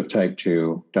the edge of type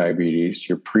 2 diabetes.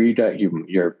 You're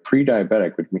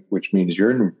pre-diabetic, which means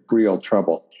you're in real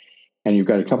trouble. And you've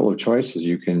got a couple of choices.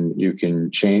 You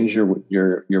can change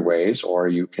your ways, or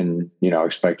you can,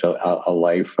 expect a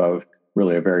life of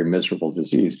really a very miserable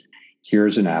disease.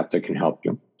 Here's an app that can help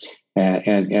you."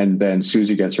 And then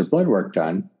Susie gets her blood work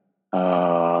done.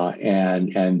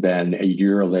 And then a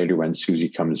year later, when Susie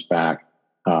comes back,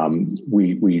 the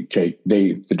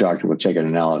doctor will take an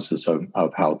analysis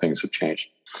of how things have changed.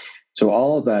 So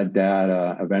all of that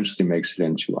data eventually makes it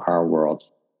into our world.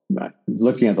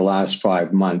 Looking at the last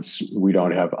 5 months, we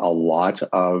don't have a lot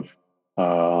of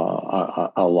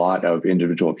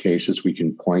individual cases we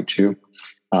can point to,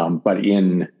 but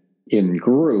in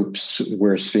groups,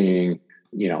 we're seeing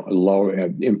low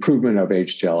improvement of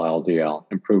HDL, LDL,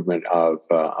 improvement of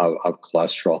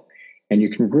cholesterol, and you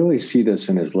can really see this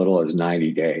in as little as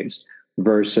 90 days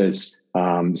versus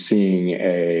seeing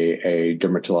a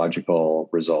dermatological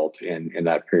result in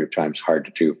that period of time is hard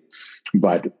to do.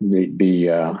 But the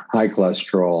high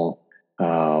cholesterol,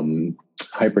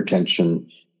 hypertension,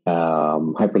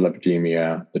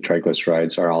 hyperlipidemia, the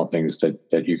triglycerides are all things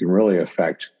that you can really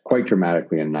affect quite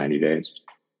dramatically in 90 days,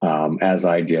 as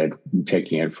I did,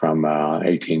 taking it from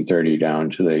 1830 down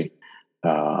to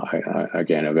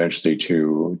again, eventually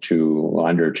to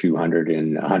under 200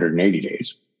 in 180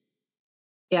 days.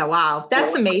 Yeah, wow.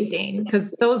 That's amazing,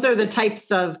 because those are the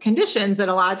types of conditions that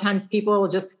a lot of times people will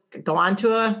just go on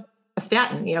to a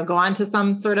statin, go on to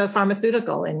some sort of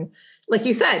pharmaceutical. And like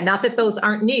you said, not that those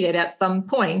aren't needed at some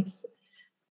points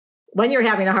when you're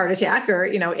having a heart attack or,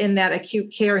 in that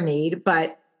acute care need,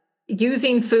 but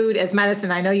using food as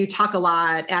medicine. I know you talk a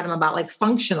lot, Adam, about like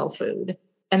functional food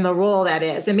and the role that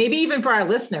is. And maybe even for our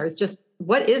listeners, just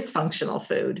what is functional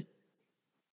food?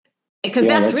 Because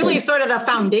that's really sort of the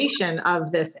foundation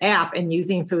of this app and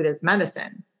using food as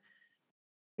medicine.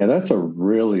 Yeah, that's a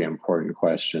really important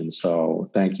question. So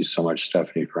thank you so much,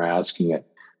 Stephanie, for asking it.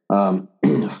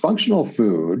 Functional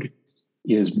food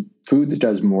is food that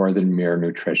does more than mere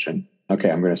nutrition.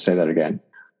 Okay, I'm going to say that again.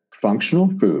 Functional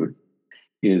food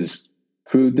is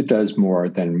food that does more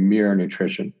than mere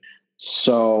nutrition.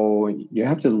 So you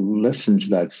have to listen to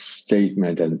that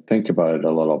statement and think about it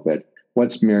a little bit.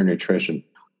 What's mere nutrition?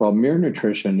 Well, mere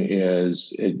nutrition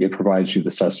is it provides you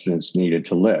the sustenance needed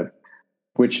to live,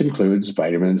 which includes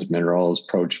vitamins, minerals,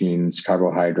 proteins,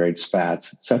 carbohydrates,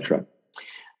 fats, etc.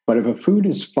 But if a food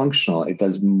is functional, it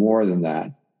does more than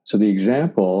that. So the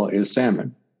example is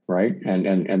salmon, right?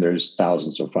 And there's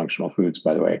thousands of functional foods,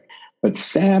 by the way. But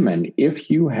salmon, if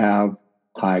you have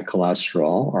high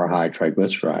cholesterol or high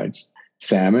triglycerides,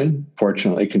 salmon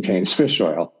fortunately contains fish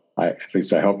oil. At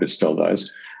least I hope it still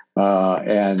does.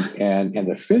 And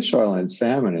the fish oil in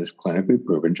salmon is clinically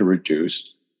proven to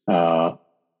reduce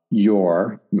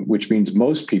which means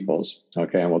most people's,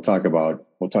 okay, and we'll talk about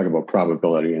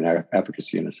probability and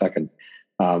efficacy in a second,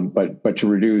 but to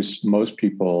reduce most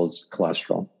people's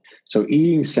cholesterol. So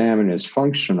eating salmon is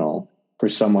functional for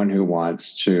someone who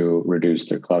wants to reduce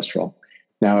their cholesterol.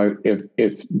 Now,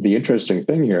 if the interesting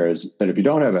thing here is that if you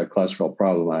don't have a cholesterol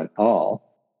problem at all,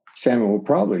 salmon will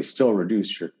probably still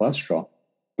reduce your cholesterol,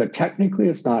 but technically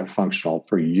it's not functional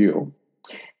for you.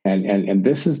 And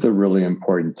this is the really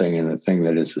important thing, and the thing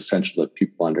that is essential that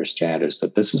people understand is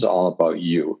that this is all about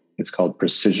you. It's called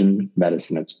precision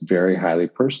medicine. It's very highly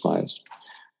personalized.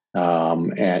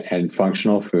 And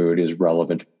functional food is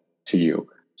relevant to you.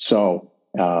 So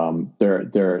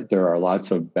there are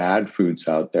lots of bad foods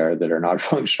out there that are not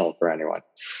functional for anyone.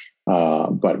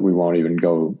 But we won't even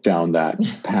go down that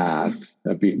path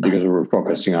because we're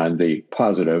focusing on the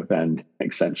positive and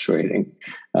accentuating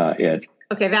it.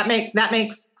 Okay, that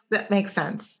makes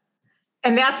sense.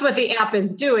 And that's what the app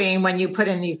is doing when you put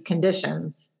in these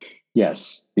conditions.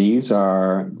 Yes, these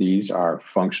are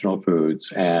functional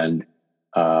foods, and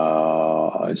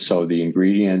so the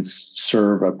ingredients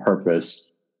serve a purpose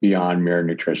beyond mere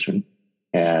nutrition,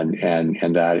 and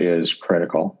that is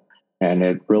critical. And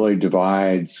it really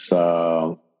divides.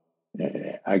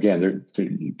 Again, they're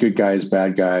good guys,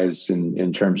 bad guys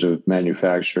in terms of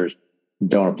manufacturers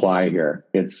don't apply here.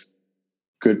 It's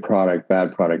good product,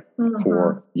 bad product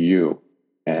for you.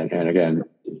 And again,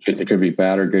 it could be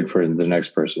bad or good for the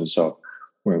next person. So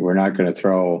we're not going to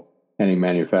throw any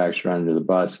manufacturer under the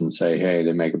bus and say, hey,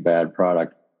 they make a bad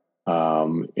product.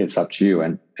 It's up to you.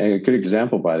 And a good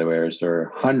example, by the way, is there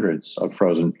are hundreds of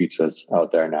frozen pizzas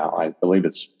out there now. I believe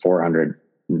it's 400,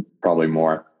 probably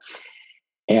more.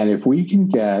 And if we can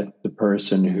get the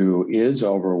person who is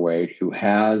overweight, who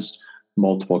has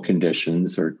multiple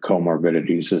conditions or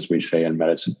comorbidities, as we say in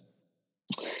medicine,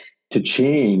 to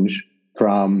change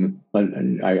from,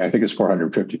 I think it's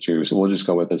 452, so we'll just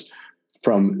go with this,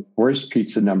 from worst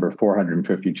pizza number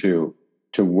 452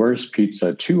 to worst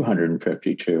pizza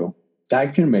 252,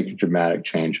 that can make a dramatic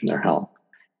change in their health.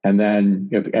 And then,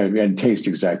 and taste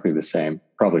exactly the same,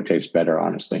 probably tastes better,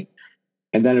 honestly.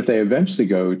 And then if they eventually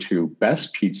go to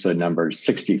best pizza number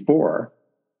 64,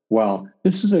 well,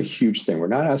 this is a huge thing. We're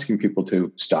not asking people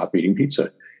to stop eating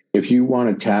pizza. If you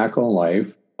want to tackle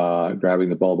life, grabbing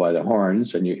the bull by the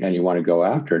horns, and you want to go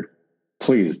after it,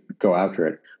 please go after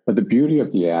it. But the beauty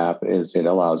of the app is it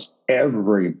allows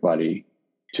everybody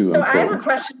to improve. I have a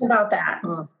question about that.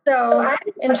 So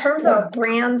in terms of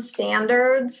brand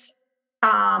standards,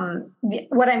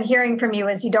 what I'm hearing from you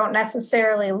is you don't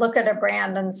necessarily look at a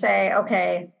brand and say,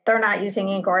 okay, they're not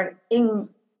using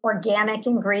organic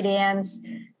ingredients.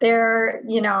 They're,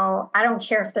 I don't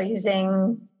care if they're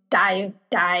using dye,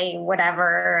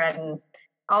 whatever, and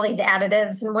all these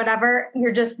additives and whatever.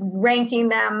 You're just ranking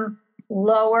them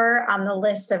lower on the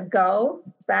list of go.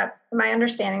 Am I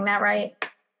understanding that right?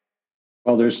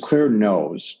 Well, there's clear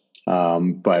no's,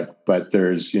 but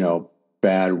there's,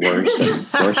 bad, worse, and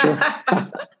worser.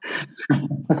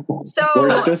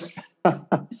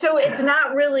 So it's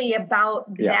not really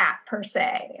about that per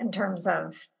se in terms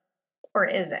of, or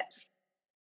is it?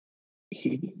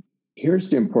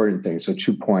 Here's the important thing. So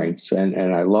 2 points,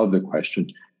 and I love the question.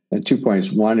 And 2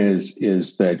 points. One is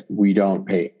that we don't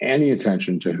pay any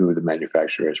attention to who the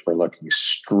manufacturer is. We're looking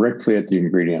strictly at the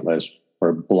ingredient list.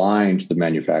 We're blind to the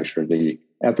manufacturer. The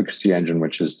efficacy engine,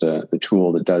 which is the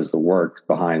tool that does the work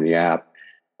behind the app,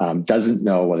 doesn't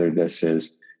know whether this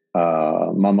is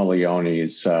Mama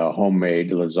Leone's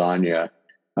homemade lasagna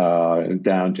in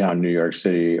downtown New York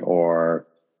City, or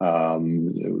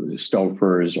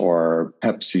Stouffer's, or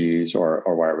Pepsi's,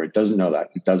 or whatever. It doesn't know that.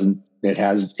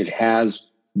 It has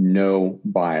no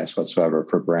bias whatsoever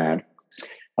for brand.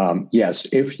 Yes,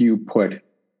 if you put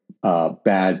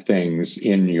bad things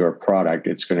in your product,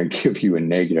 it's going to give you a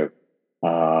negative,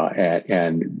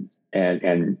 and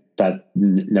that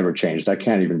never changed. That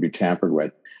can't even be tampered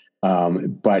with.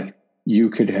 But you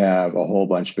could have a whole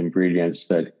bunch of ingredients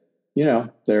that,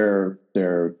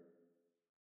 they're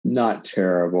not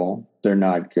terrible, they're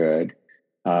not good,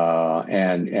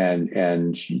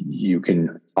 and you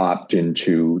can opt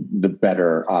into the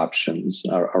better options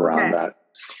around that.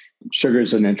 Sugar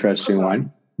is an interesting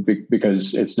one,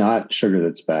 because it's not sugar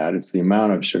that's bad; it's the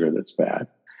amount of sugar that's bad.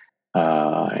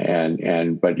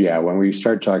 But when we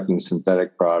start talking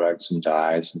synthetic products and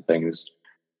dyes and things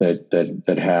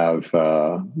that have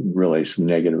really some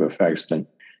negative effects, then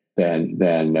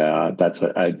that's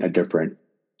a different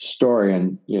story.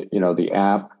 And the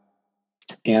app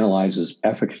analyzes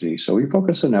efficacy, so we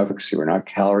focus on efficacy. We're not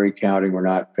calorie counting, we're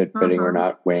not Fitbitting, we're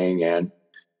not weighing in,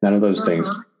 none of those things.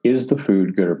 Is the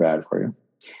food good or bad for you?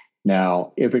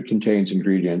 Now, if it contains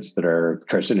ingredients that are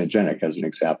carcinogenic, as an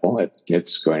example,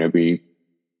 it's going to be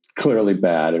clearly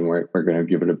bad, and we're going to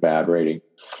give it a bad rating.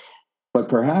 But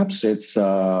perhaps it's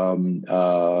high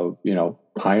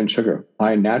in sugar,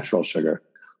 high in natural sugar.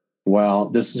 Well,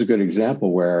 this is a good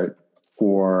example where,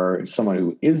 for someone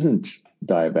who isn't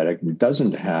diabetic and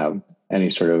doesn't have any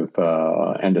sort of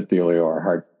endothelial or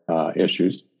heart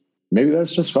issues, maybe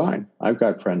that's just fine. I've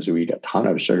got friends who eat a ton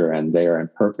of sugar and they are in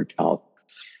perfect health.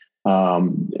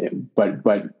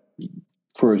 But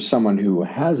for someone who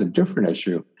has a different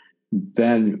issue,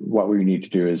 then what we need to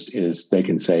do is they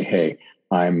can say, hey,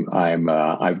 I've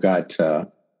got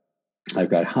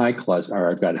high cholesterol,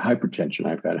 or I've got hypertension,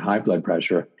 I've got high blood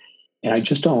pressure, and I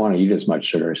just don't want to eat as much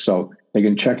sugar. So they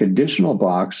can check additional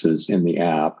boxes in the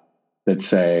app that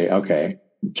say, okay,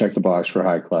 check the box for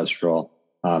high cholesterol,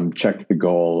 check the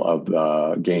goal of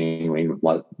gaining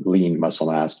lean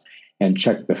muscle mass, and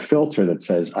check the filter that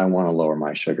says, I want to lower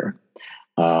my sugar.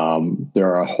 There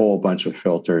are a whole bunch of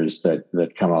filters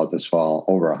that come out this fall,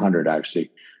 over 100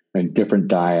 actually, and different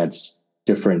diets,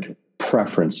 different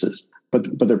preferences. But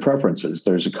they're preferences.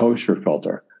 There's a kosher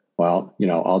filter. Well,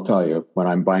 I'll tell you, when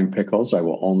I'm buying pickles, I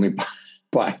will only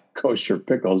buy kosher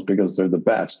pickles because they're the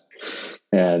best.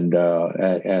 And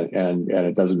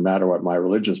it doesn't matter what my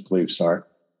religious beliefs are.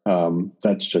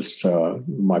 That's just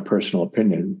my personal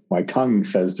opinion. My tongue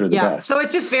says they're the best. So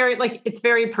it's just it's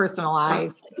very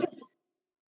personalized.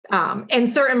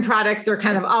 And certain products are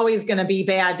kind of always going to be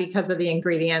bad because of the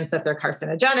ingredients, if they're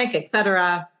carcinogenic, et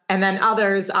cetera. And then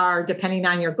others are, depending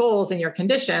on your goals and your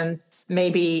conditions,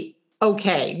 maybe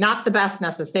okay. Not the best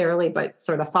necessarily, but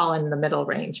sort of fall in the middle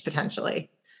range potentially.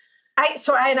 I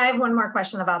have one more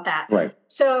question about that. Right.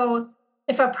 So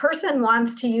if a person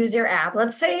wants to use your app,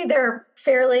 let's say they're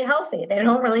fairly healthy, they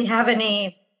don't really have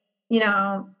any,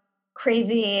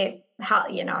 crazy,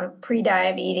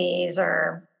 pre-diabetes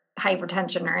or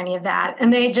hypertension or any of that.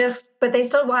 And but they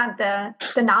still want the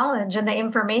knowledge and the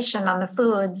information on the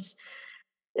foods.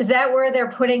 Is that where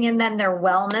they're putting in then their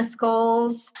wellness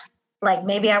goals? Like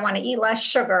maybe I want to eat less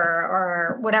sugar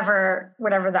or whatever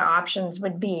the options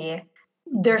would be.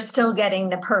 They're still getting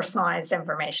the personalized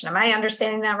information. Am I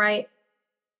understanding that right?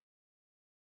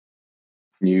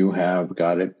 You have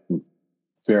got it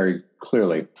very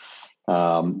clearly.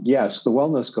 Yes, the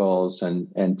wellness goals,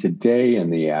 and today in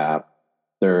the app,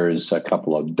 there's a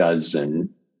couple of dozen,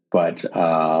 but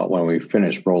when we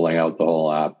finish rolling out the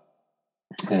whole app,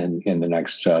 and in the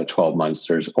next 12 months,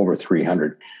 there's over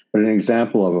 300. But an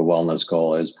example of a wellness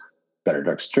goal is better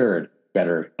dexterity,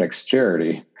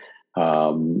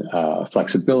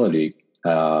 flexibility,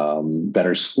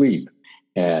 better sleep,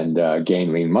 and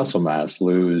gain lean muscle mass,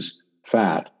 lose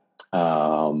fat,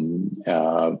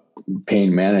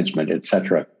 pain management,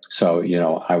 etc. So,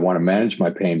 I want to manage my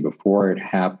pain before it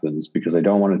happens because I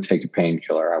don't want to take a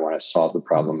painkiller. I want to solve the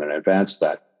problem in advance of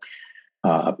that.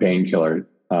 A painkiller,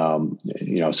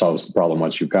 solves the problem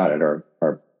once you've got it, or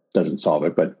doesn't solve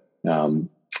it, but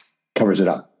covers it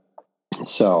up.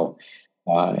 So,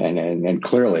 and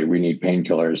clearly we need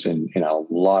painkillers in a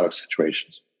lot of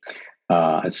situations.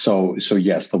 So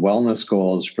yes, the wellness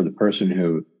goals for the person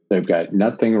who they've got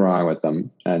nothing wrong with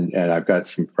them. And I've got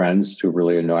some friends who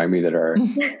really annoy me that are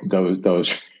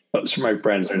those are my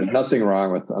friends. There's nothing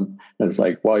wrong with them. And it's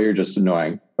like, well, you're just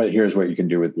annoying, but here's what you can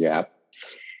do with the app.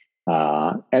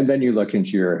 And then you look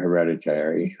into your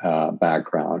hereditary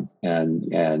background, and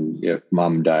if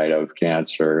mom died of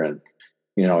cancer, and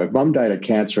if mom died of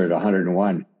cancer at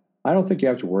 101, I don't think you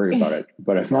have to worry about it.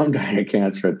 But if mom died of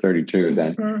cancer at 32,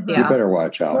 then you better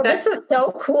watch out. Well, this is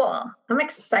so cool. I'm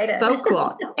excited. So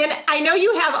cool. And I know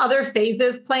you have other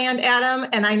phases planned, Adam,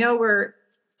 and I know we're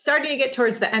starting to get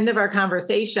towards the end of our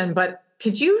conversation, but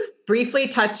could you briefly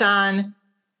touch on,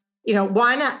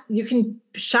 one, you can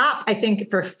shop, I think,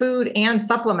 for food and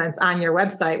supplements on your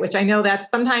website, which I know that's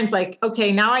sometimes like,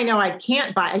 okay, now I know I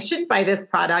shouldn't buy this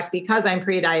product because I'm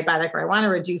pre-diabetic, or I want to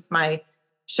reduce my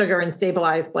sugar and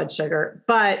stabilize blood sugar,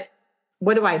 but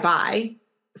what do I buy?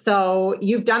 So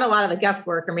you've done a lot of the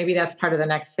guesswork, or maybe that's part of the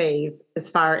next phase as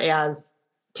far as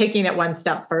taking it one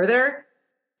step further.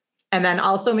 And then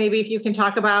also maybe if you can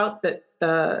talk about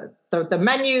the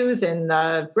menus and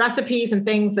the recipes and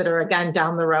things that are, again,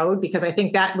 down the road, because I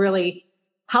think that really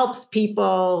helps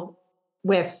people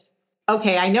with,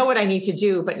 okay, I know what I need to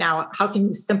do, but now how can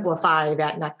you simplify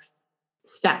that next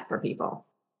step for people?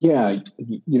 Yeah,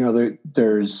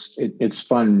 it's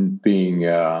fun being,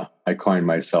 I coined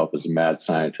myself as a mad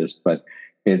scientist, but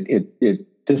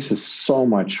this is so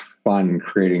much fun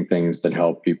creating things that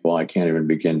help people. I can't even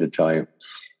begin to tell you.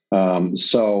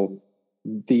 So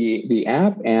the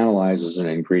app analyzes an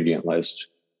ingredient list.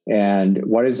 And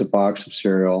what is a box of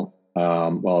cereal?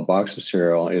 Well, a box of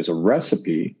cereal is a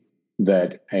recipe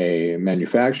that a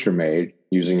manufacturer made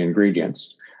using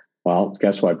ingredients. Well,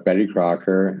 guess what? Betty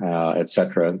Crocker, et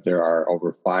cetera, there are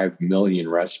over 5 million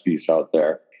recipes out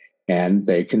there, and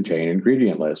they contain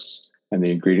ingredient lists. And the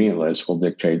ingredient list will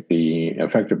dictate the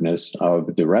effectiveness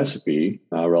of the recipe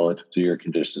relative to your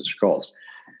conditions or goals.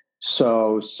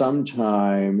 So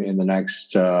sometime in the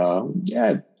next,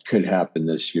 it could happen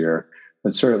this year,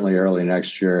 but certainly early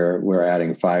next year, we're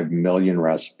adding 5 million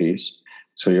recipes.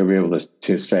 So you'll be able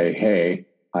to say, hey,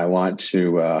 I want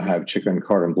to have chicken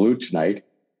cordon bleu tonight.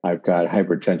 I've got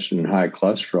hypertension and high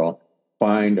cholesterol.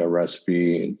 Find a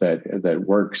recipe that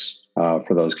works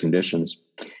for those conditions.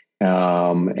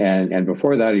 And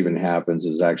before that even happens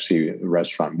is actually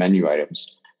restaurant menu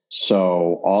items.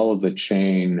 So all of the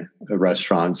chain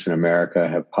restaurants in America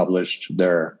have published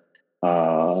their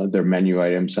menu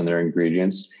items and their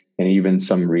ingredients. and even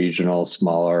some regional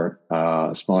smaller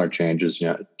changes,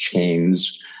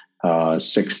 chains,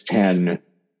 6, 10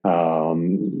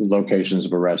 locations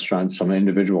of a restaurant, some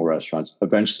individual restaurants.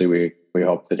 Eventually, we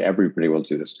hope that everybody will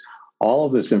do this. All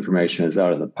of this information is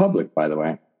out in the public, by the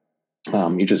way.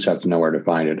 You just have to know where to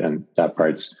find it, and that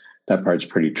part's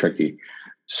pretty tricky.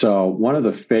 So one of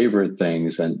the favorite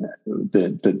things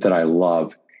that I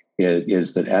love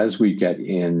is that as we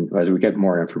get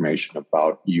more information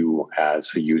about you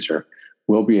as a user,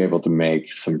 we'll be able to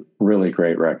make some really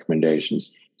great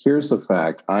recommendations. Here's the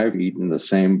fact: I've eaten the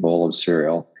same bowl of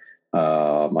cereal.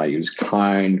 I use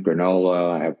Kind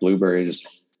granola. I have blueberries,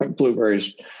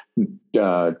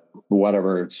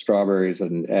 whatever, strawberries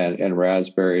and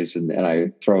raspberries, and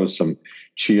I throw some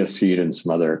chia seed and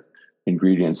some other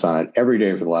ingredients on it every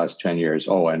day for the last 10 years.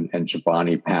 Oh, and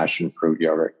Chobani passion fruit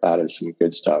yogurt. That is some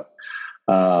good stuff.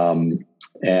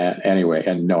 Anyway,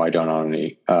 and no, I don't own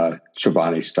any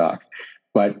Chobani stock,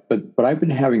 but I've been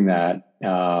having that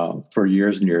for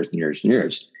years and years and years and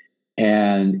years.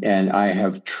 And I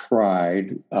have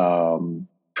tried probably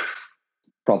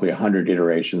 100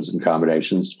 iterations and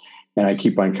combinations, and I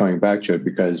keep on coming back to it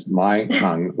because my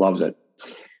tongue loves it.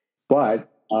 But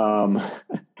and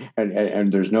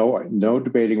there's no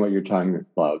debating what your tongue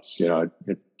loves.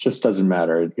 It just doesn't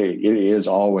matter. It is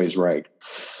always right.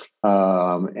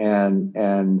 But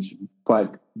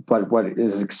what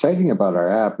is exciting about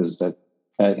our app is that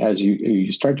as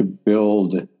you start to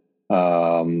build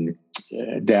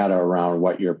data around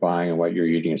what you're buying and what you're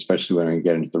eating, especially when we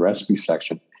get into the recipe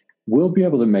section, we'll be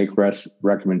able to make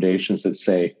recommendations that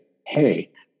say, hey,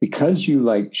 because you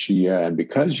like chia and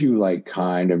because you like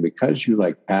Kind and because you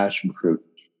like passion fruit,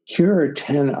 here are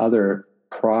 10 other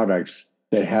products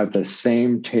that have the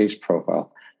same taste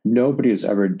profile. Nobody has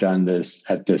ever done this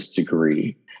at this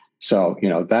degree. So,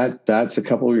 that's a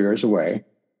couple of years away,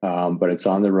 but it's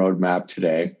on the roadmap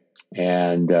today.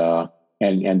 And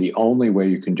the only way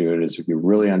you can do it is if you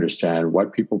really understand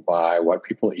what people buy, what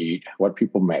people eat, what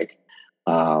people make.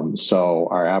 So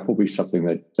our app will be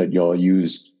something that you'll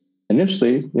use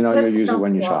initially. You'll use it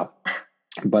when you shop,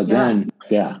 but then,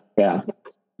 yeah.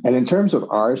 And in terms of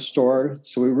our store,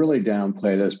 so we really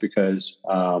downplay this because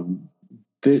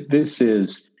this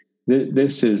is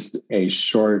a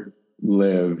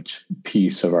short-lived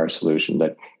piece of our solution.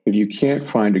 That if you can't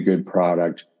find a good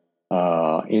product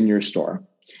in your store,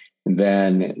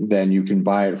 then you can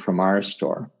buy it from our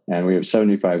store, and we have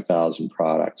 75,000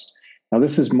 products. Now,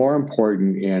 this is more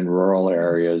important in rural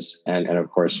areas and of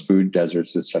course, food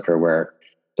deserts, et cetera, where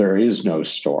there is no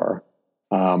store.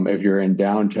 If you're in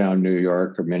downtown New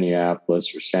York or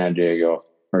Minneapolis or San Diego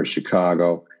or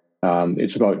Chicago,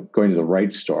 it's about going to the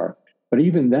right store. But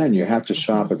even then, you have to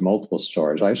shop at multiple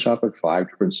stores. I shop at 5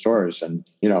 different stores, and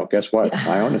guess what?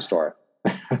 I own a store.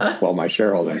 Well, my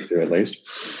shareholders do, at least.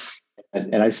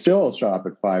 And I still shop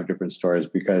at 5 different stores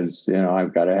because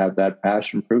I've got to have that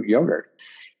passion fruit yogurt.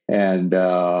 And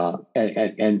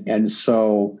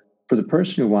so for the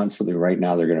person who wants something right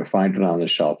now, they're going to find it on the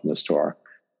shelf in the store.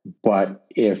 But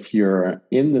if you're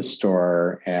in the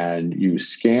store and you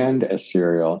scanned a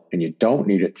cereal and you don't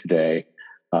need it today,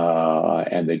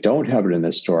 and they don't have it in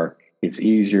the store, it's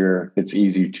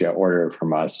easy to order it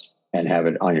from us and have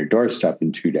it on your doorstep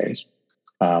in 2 days.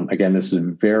 Again, this is a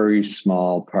very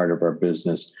small part of our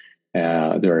business.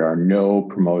 There are no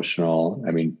promotional,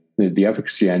 the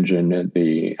efficacy engine,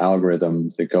 the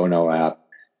algorithm, the GoNo app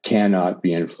cannot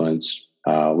be influenced.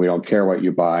 We don't care what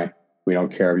you buy. We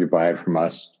don't care if you buy it from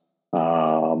us.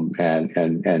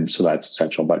 And so that's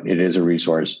essential, but it is a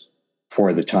resource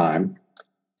for the time.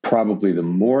 Probably the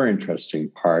more interesting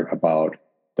part about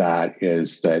that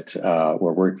is that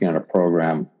we're working on a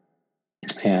program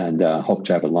and hope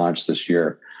to have it launched this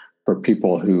year for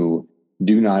people who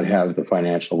do not have the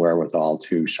financial wherewithal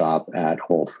to shop at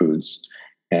Whole Foods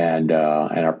and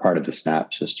are part of the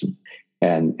SNAP system.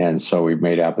 And so we've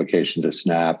made application to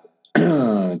SNAP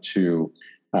to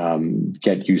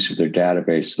get use of their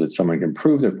database so that someone can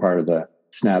prove they're part of the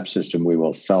SNAP system. We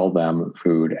will sell them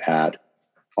food at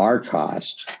our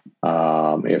cost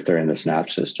if they're in the SNAP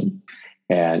system.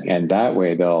 And that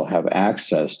way they'll have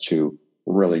access to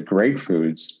really great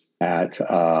foods at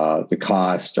the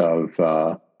cost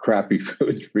of crappy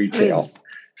food retail.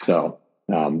 So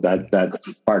that's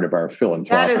part of our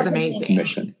philanthropic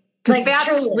mission. Because that's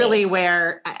truly really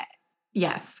where,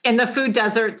 yes. And the food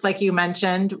deserts, like you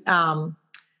mentioned, and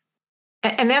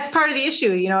that's part of the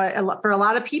issue. For a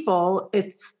lot of people,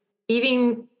 it's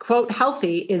eating, quote,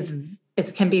 healthy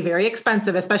it can be very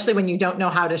expensive, especially when you don't know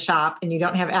how to shop and you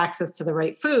don't have access to the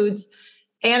right foods.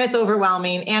 And it's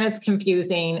overwhelming and it's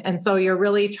confusing. And so you're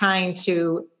really trying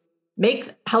to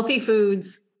make healthy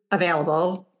foods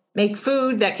available, make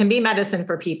food that can be medicine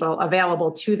for people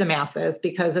available to the masses,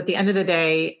 because at the end of the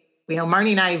day,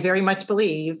 Marnie and I very much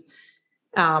believe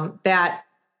that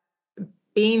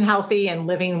being healthy and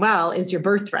living well is your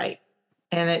birthright,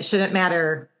 and it shouldn't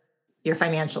matter your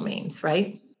financial means,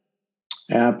 right?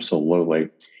 Absolutely.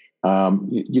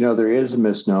 There is a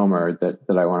misnomer that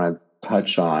I want to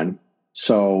touch on.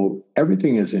 So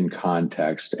everything is in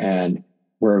context, and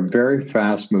we're a very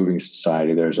fast-moving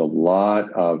society. There's a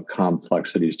lot of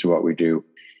complexities to what we do,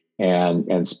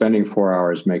 and spending 4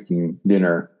 hours making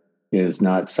dinner is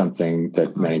not something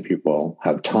that many people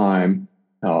have time,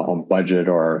 on budget,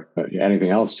 or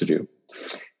anything else to do.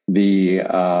 The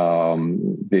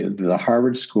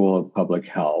Harvard School of Public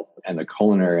Health and the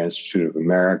Culinary Institute of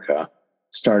America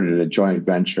started a joint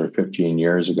venture 15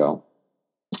 years ago.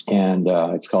 And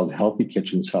it's called Healthy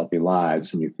Kitchens, Healthy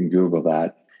Lives. And you can Google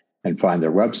that and find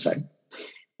their website.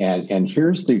 And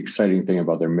here's the exciting thing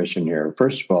about their mission here.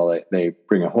 First of all, they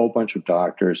bring a whole bunch of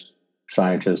doctors,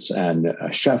 scientists, and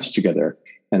chefs together.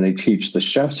 And they teach the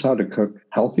chefs how to cook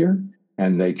healthier,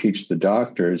 and they teach the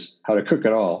doctors how to cook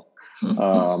it all.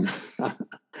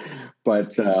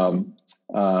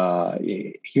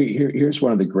 Here's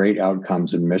one of the great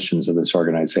outcomes and missions of this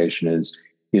organization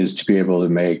is to be able to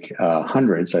make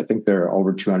hundreds. I think there are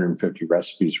over 250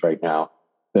 recipes right now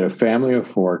that a family of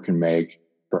four can make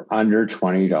for under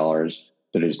 $20.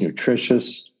 That is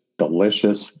nutritious,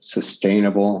 delicious,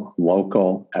 sustainable,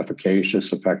 local,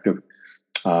 efficacious, effective,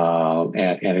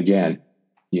 and again,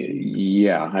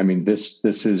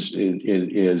 this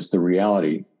is the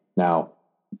reality. Now,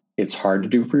 it's hard to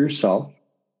do for yourself,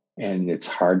 and it's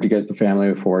hard to get the family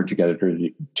of four together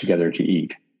to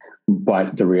eat.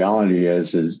 But the reality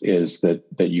is that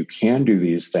you can do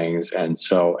these things, and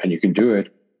you can do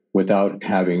it without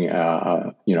having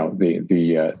the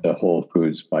Whole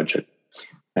Foods budget.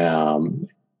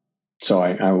 So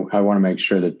I want to make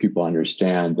sure that people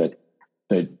understand that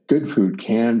good food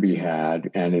can be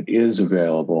had, and it is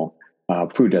available.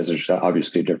 Food deserts are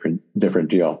obviously a different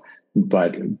deal,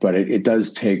 but it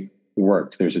does take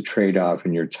work. There's a trade-off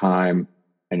in your time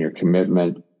and your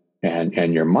commitment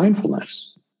and your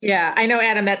mindfulness. Yeah, I know,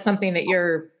 Adam, that's something that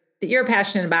you're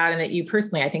passionate about, and that you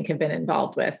personally, I think, have been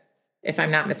involved with, if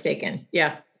I'm not mistaken.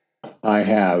 Yeah, I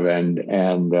have,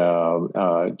 and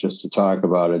just to talk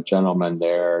about a gentleman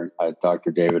there,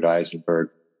 Dr. David Eisenberg.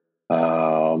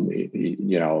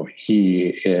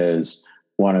 He is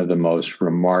one of the most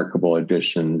remarkable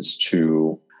additions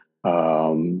to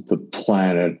the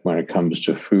planet when it comes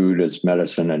to food as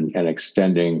medicine and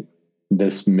extending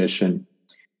this mission.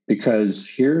 Because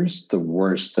here's the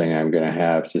worst thing I'm going to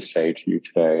have to say to you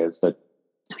today is that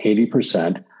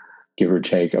 80%, give or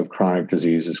take, of chronic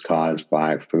disease is caused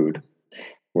by food.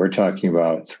 We're talking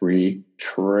about $3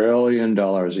 trillion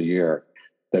a year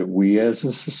that we as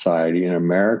a society in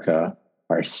America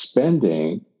are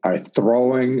throwing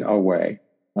away.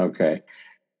 Okay.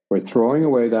 We're throwing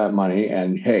away that money.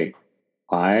 And hey,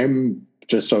 I'm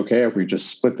just okay if we just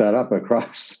split that up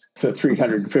across the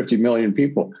 350 million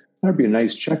people. That'd be a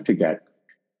nice check to get.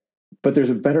 But there's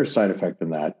a better side effect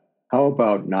than that. How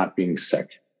about not being sick?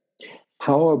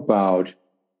 How about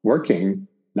working,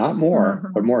 not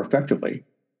more, but more effectively?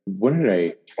 Wouldn't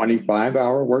a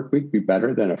 25-hour work week be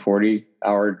better than a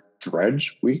 40-hour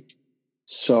dredge week?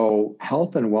 So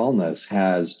health and wellness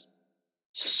has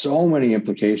so many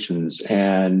implications,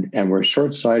 and we're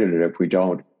short-sighted if we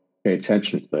don't pay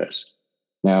attention to this.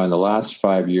 Now, in the last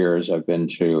 5 years, I've been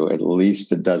to at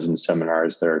least a dozen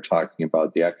seminars that are talking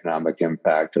about the economic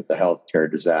impact of the healthcare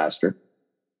disaster.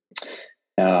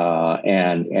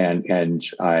 And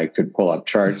I could pull up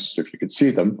charts, if you could see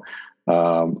them,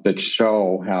 that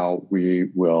show how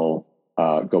we will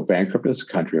go bankrupt as a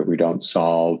country if we don't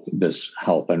solve this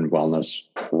health and wellness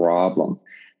problem.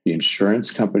 The insurance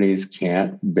companies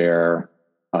can't bear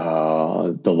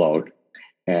the load,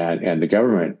 and the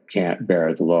government can't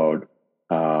bear the load.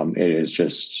 It is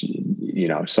just,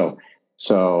 so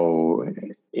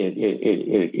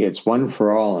it's one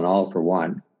for all and all for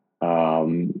one.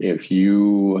 If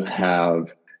you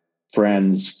have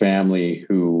friends, family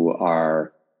who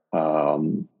are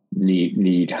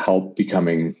need help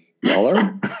becoming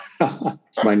weller,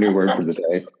 it's my new word for the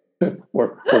day.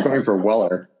 We're going for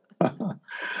weller.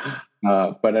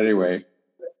 But anyway,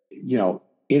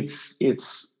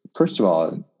 it's first of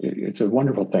all, it's a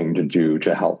wonderful thing to do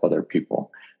to help other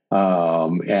people,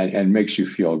 and makes you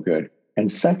feel good. And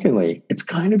secondly, it's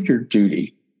kind of your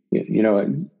duty.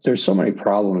 There's so many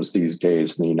problems these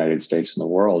days in the United States and the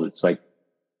world. It's like,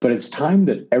 but it's time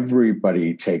that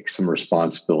everybody takes some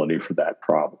responsibility for that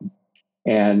problem.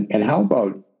 And how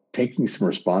about taking some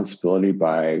responsibility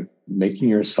by making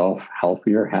yourself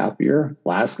healthier, happier,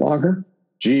 last longer?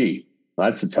 Gee,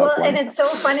 that's a tough one. And it's so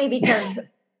funny because,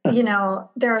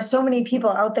 there are so many people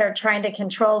out there trying to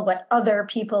control what other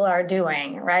people are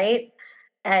doing, right?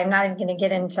 I'm not even going to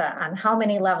get into on how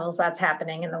many levels that's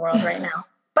happening in the world right now.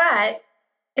 But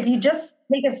if you just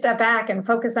take a step back and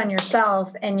focus on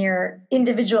yourself and your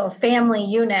individual family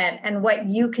unit and what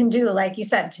you can do, like you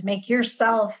said, to make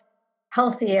yourself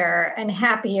healthier and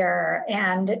happier.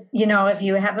 And, if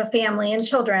you have a family and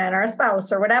children or a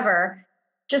spouse or whatever,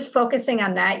 just focusing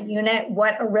on that unit,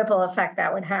 what a ripple effect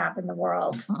that would have in the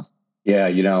world. Yeah,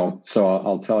 so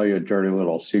I'll tell you a dirty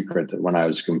little secret that when I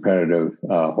was a competitive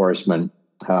horseman,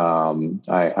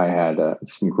 I had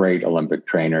some great Olympic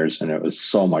trainers, and it was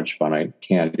so much fun. I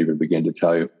can't even begin to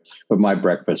tell you. But my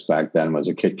breakfast back then was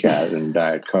a Kit Kat and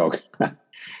Diet Coke.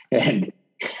 And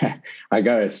I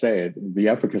got to say, the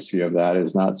efficacy of that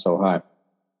is not so high.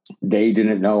 They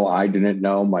didn't know. I didn't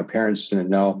know. My parents didn't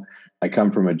know. I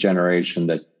come from a generation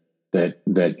that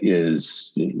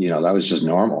is, that was just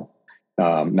normal.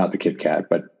 Not the Kit Kat,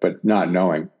 but not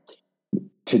knowing.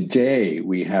 Today,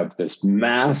 we have this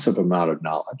massive amount of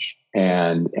knowledge,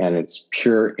 and it's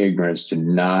pure ignorance to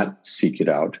not seek it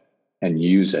out and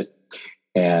use it.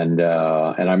 And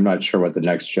I'm not sure what the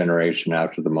next generation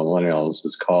after the millennials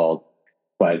is called,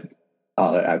 but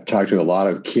I've talked to a lot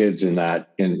of kids in that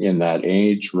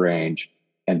age range,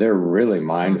 and they're really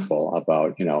mindful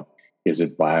about, is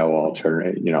it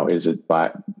bio-alternate? Is it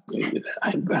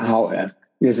how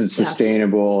is it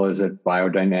sustainable? Is it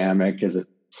biodynamic? Is it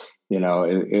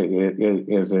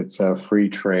is it free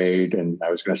trade? And I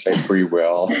was going to say free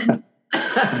will.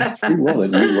 Free will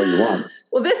and eat what you want.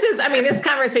 Well, this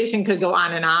conversation could go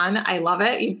on and on. I love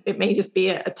it. It may just be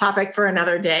a topic for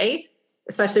another day,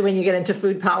 especially when you get into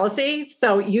food policy.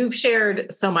 So you've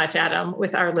shared so much, Adam,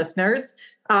 with our listeners.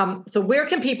 So where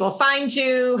can people find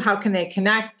you? How can they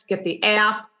connect, get the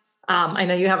app? I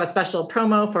know you have a special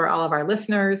promo for all of our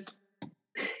listeners.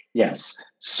 Yes.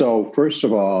 So first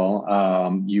of all,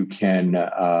 you can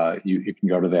go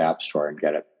to the App Store and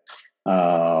get it.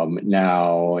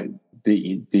 Now,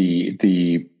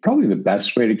 the probably the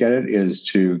best way to get it is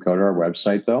to go to our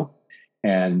website, though,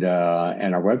 and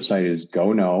our website is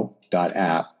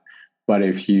GoNo.app. But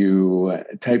if you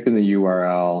type in the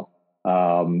URL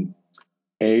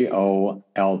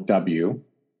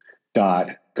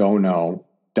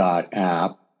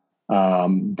aolw.gono.app,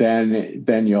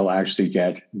 then you'll actually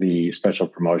get the special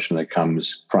promotion that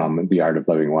comes from the Art of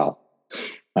Living Well.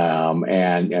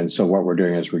 And so what we're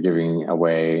doing is we're giving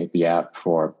away the app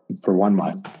for 1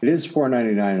 month. It is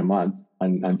 $4.99 a month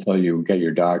until you get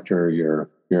your doctor, your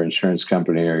insurance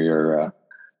company, or your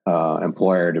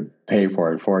employer to pay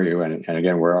for it for you. And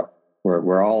again,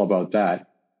 we're all about that.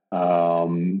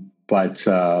 But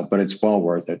it's well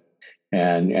worth it.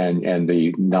 And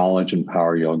the knowledge and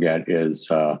power you'll get is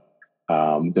there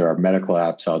are medical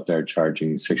apps out there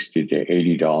charging $60 to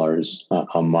 $80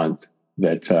 a month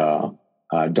that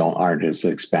aren't as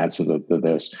expansive as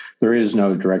this. There is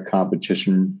no direct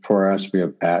competition for us. We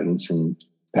have patents and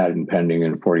patent pending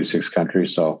in 46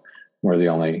 countries, so we're the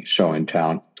only show in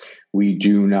town. We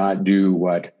do not do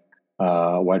what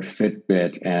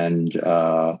Fitbit and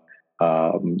the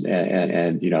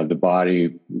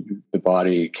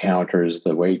body counters,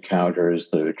 the weight counters,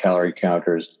 the calorie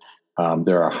counters.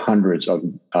 There are hundreds of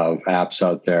apps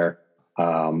out there.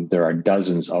 There are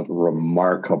dozens of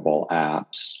remarkable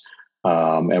apps.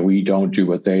 And we don't do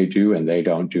what they do, and they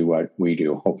don't do what we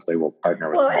do. Hopefully we'll partner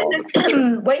with them all in the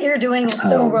future. What you're doing is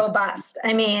so robust.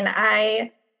 I mean,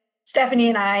 Stephanie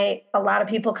and I, a lot of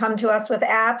people come to us with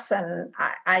apps, and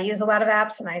I use a lot of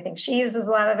apps, and I think she uses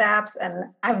a lot of apps,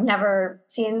 and I've never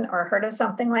seen or heard of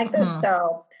something like this.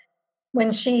 So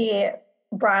when she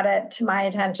brought it to my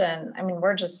attention, I mean,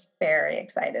 we're just very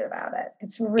excited about it.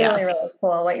 It's really, really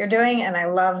cool what you're doing. And I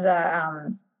love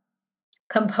the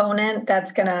component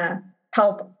that's going to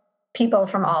help people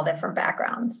from all different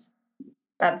backgrounds.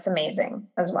 That's amazing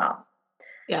as well.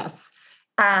 Yes.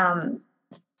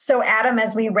 So Adam,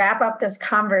 as we wrap up this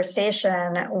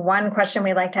conversation, one question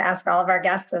we like to ask all of our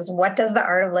guests is, what does the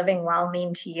art of living well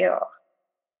mean to you?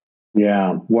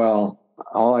 Yeah, well,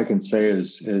 all I can say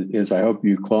is I hope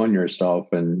you clone yourself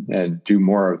and do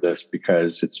more of this,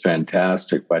 because it's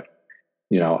fantastic. But,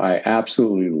 I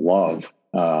absolutely love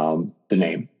the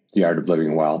name, The Art of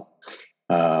Living Well.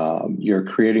 You're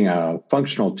creating a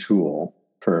functional tool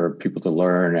for people to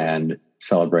learn and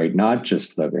celebrate not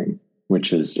just living,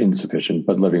 which is insufficient,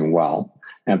 but living well.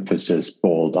 Emphasis,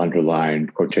 bold,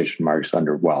 underlined, quotation marks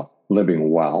under well,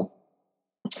 living well.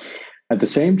 At the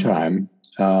same time,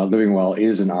 living well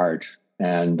is an art.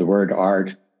 And the word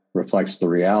art reflects the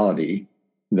reality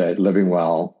that living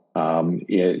well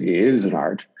it is an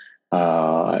art.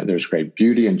 There's great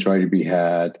beauty and joy to be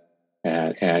had,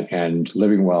 and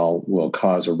living well will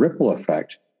cause a ripple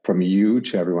effect from you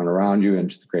to everyone around you and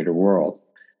to the greater world.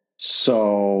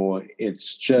 So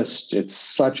it's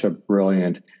such a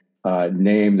brilliant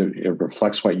name that it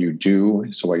reflects what you do.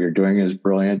 So what you're doing is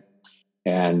brilliant.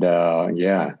 And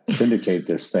syndicate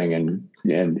this thing and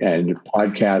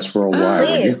podcast worldwide.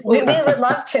 Please, we would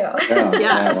love to.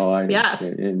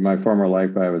 In my former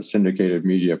life, I was syndicated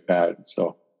media, Pat.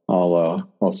 So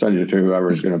I'll send it to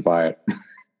whoever's going to buy it.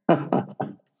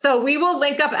 So we will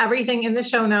link up everything in the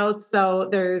show notes. So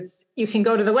you can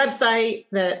go to the website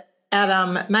that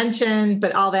Adam mentioned,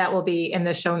 but all that will be in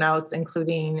the show notes,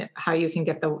 including how you can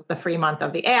get the free month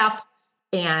of the app.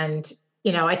 And,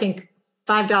 I think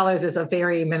 $5 is a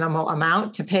very minimal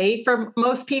amount to pay for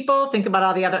most people. Think about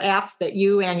all the other apps that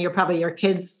you and probably your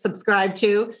kids subscribe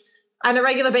to on a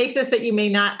regular basis that you may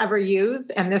not ever use.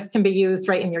 And this can be used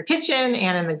right in your kitchen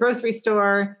and in the grocery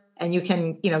store. And you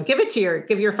can,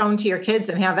 give your phone to your kids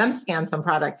and have them scan some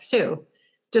products too,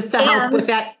 just to help with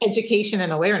that education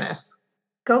and awareness.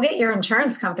 Go get your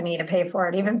insurance company to pay for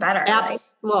it, even better.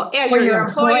 Your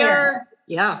employer.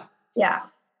 Yeah. Yeah.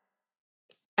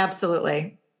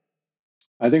 Absolutely.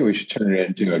 I think we should turn it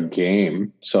into a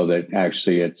game so that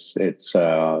actually it's get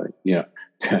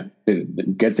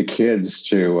the kids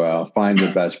to find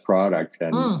the best product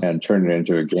and turn it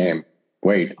into a game.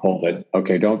 Wait, hold it.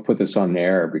 Okay, don't put this on the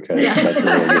air because that's a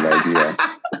really good idea.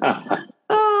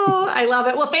 Oh, I love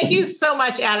it. Well, thank you so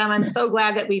much, Adam. I'm so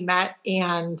glad that we met.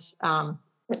 And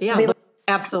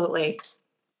absolutely.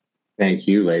 Thank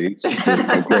you, ladies. It's been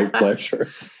a great pleasure.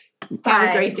 Have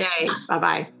a great day.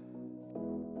 Bye-bye.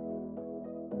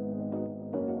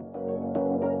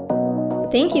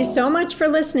 Thank you so much for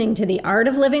listening to the Art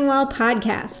of Living Well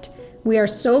podcast. We are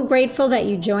so grateful that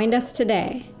you joined us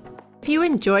today. If you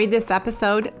enjoyed this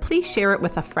episode, please share it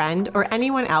with a friend or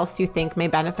anyone else you think may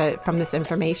benefit from this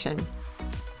information.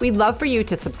 We'd love for you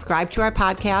to subscribe to our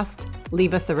podcast,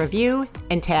 leave us a review,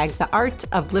 and tag the Art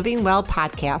of Living Well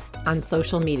podcast on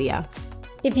social media.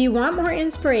 If you want more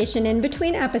inspiration in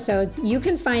between episodes, you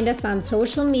can find us on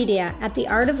social media at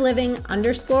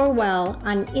theartofliving_well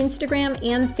on Instagram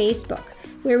and Facebook,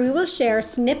 where we will share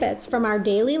snippets from our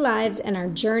daily lives and our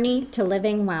journey to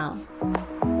living well.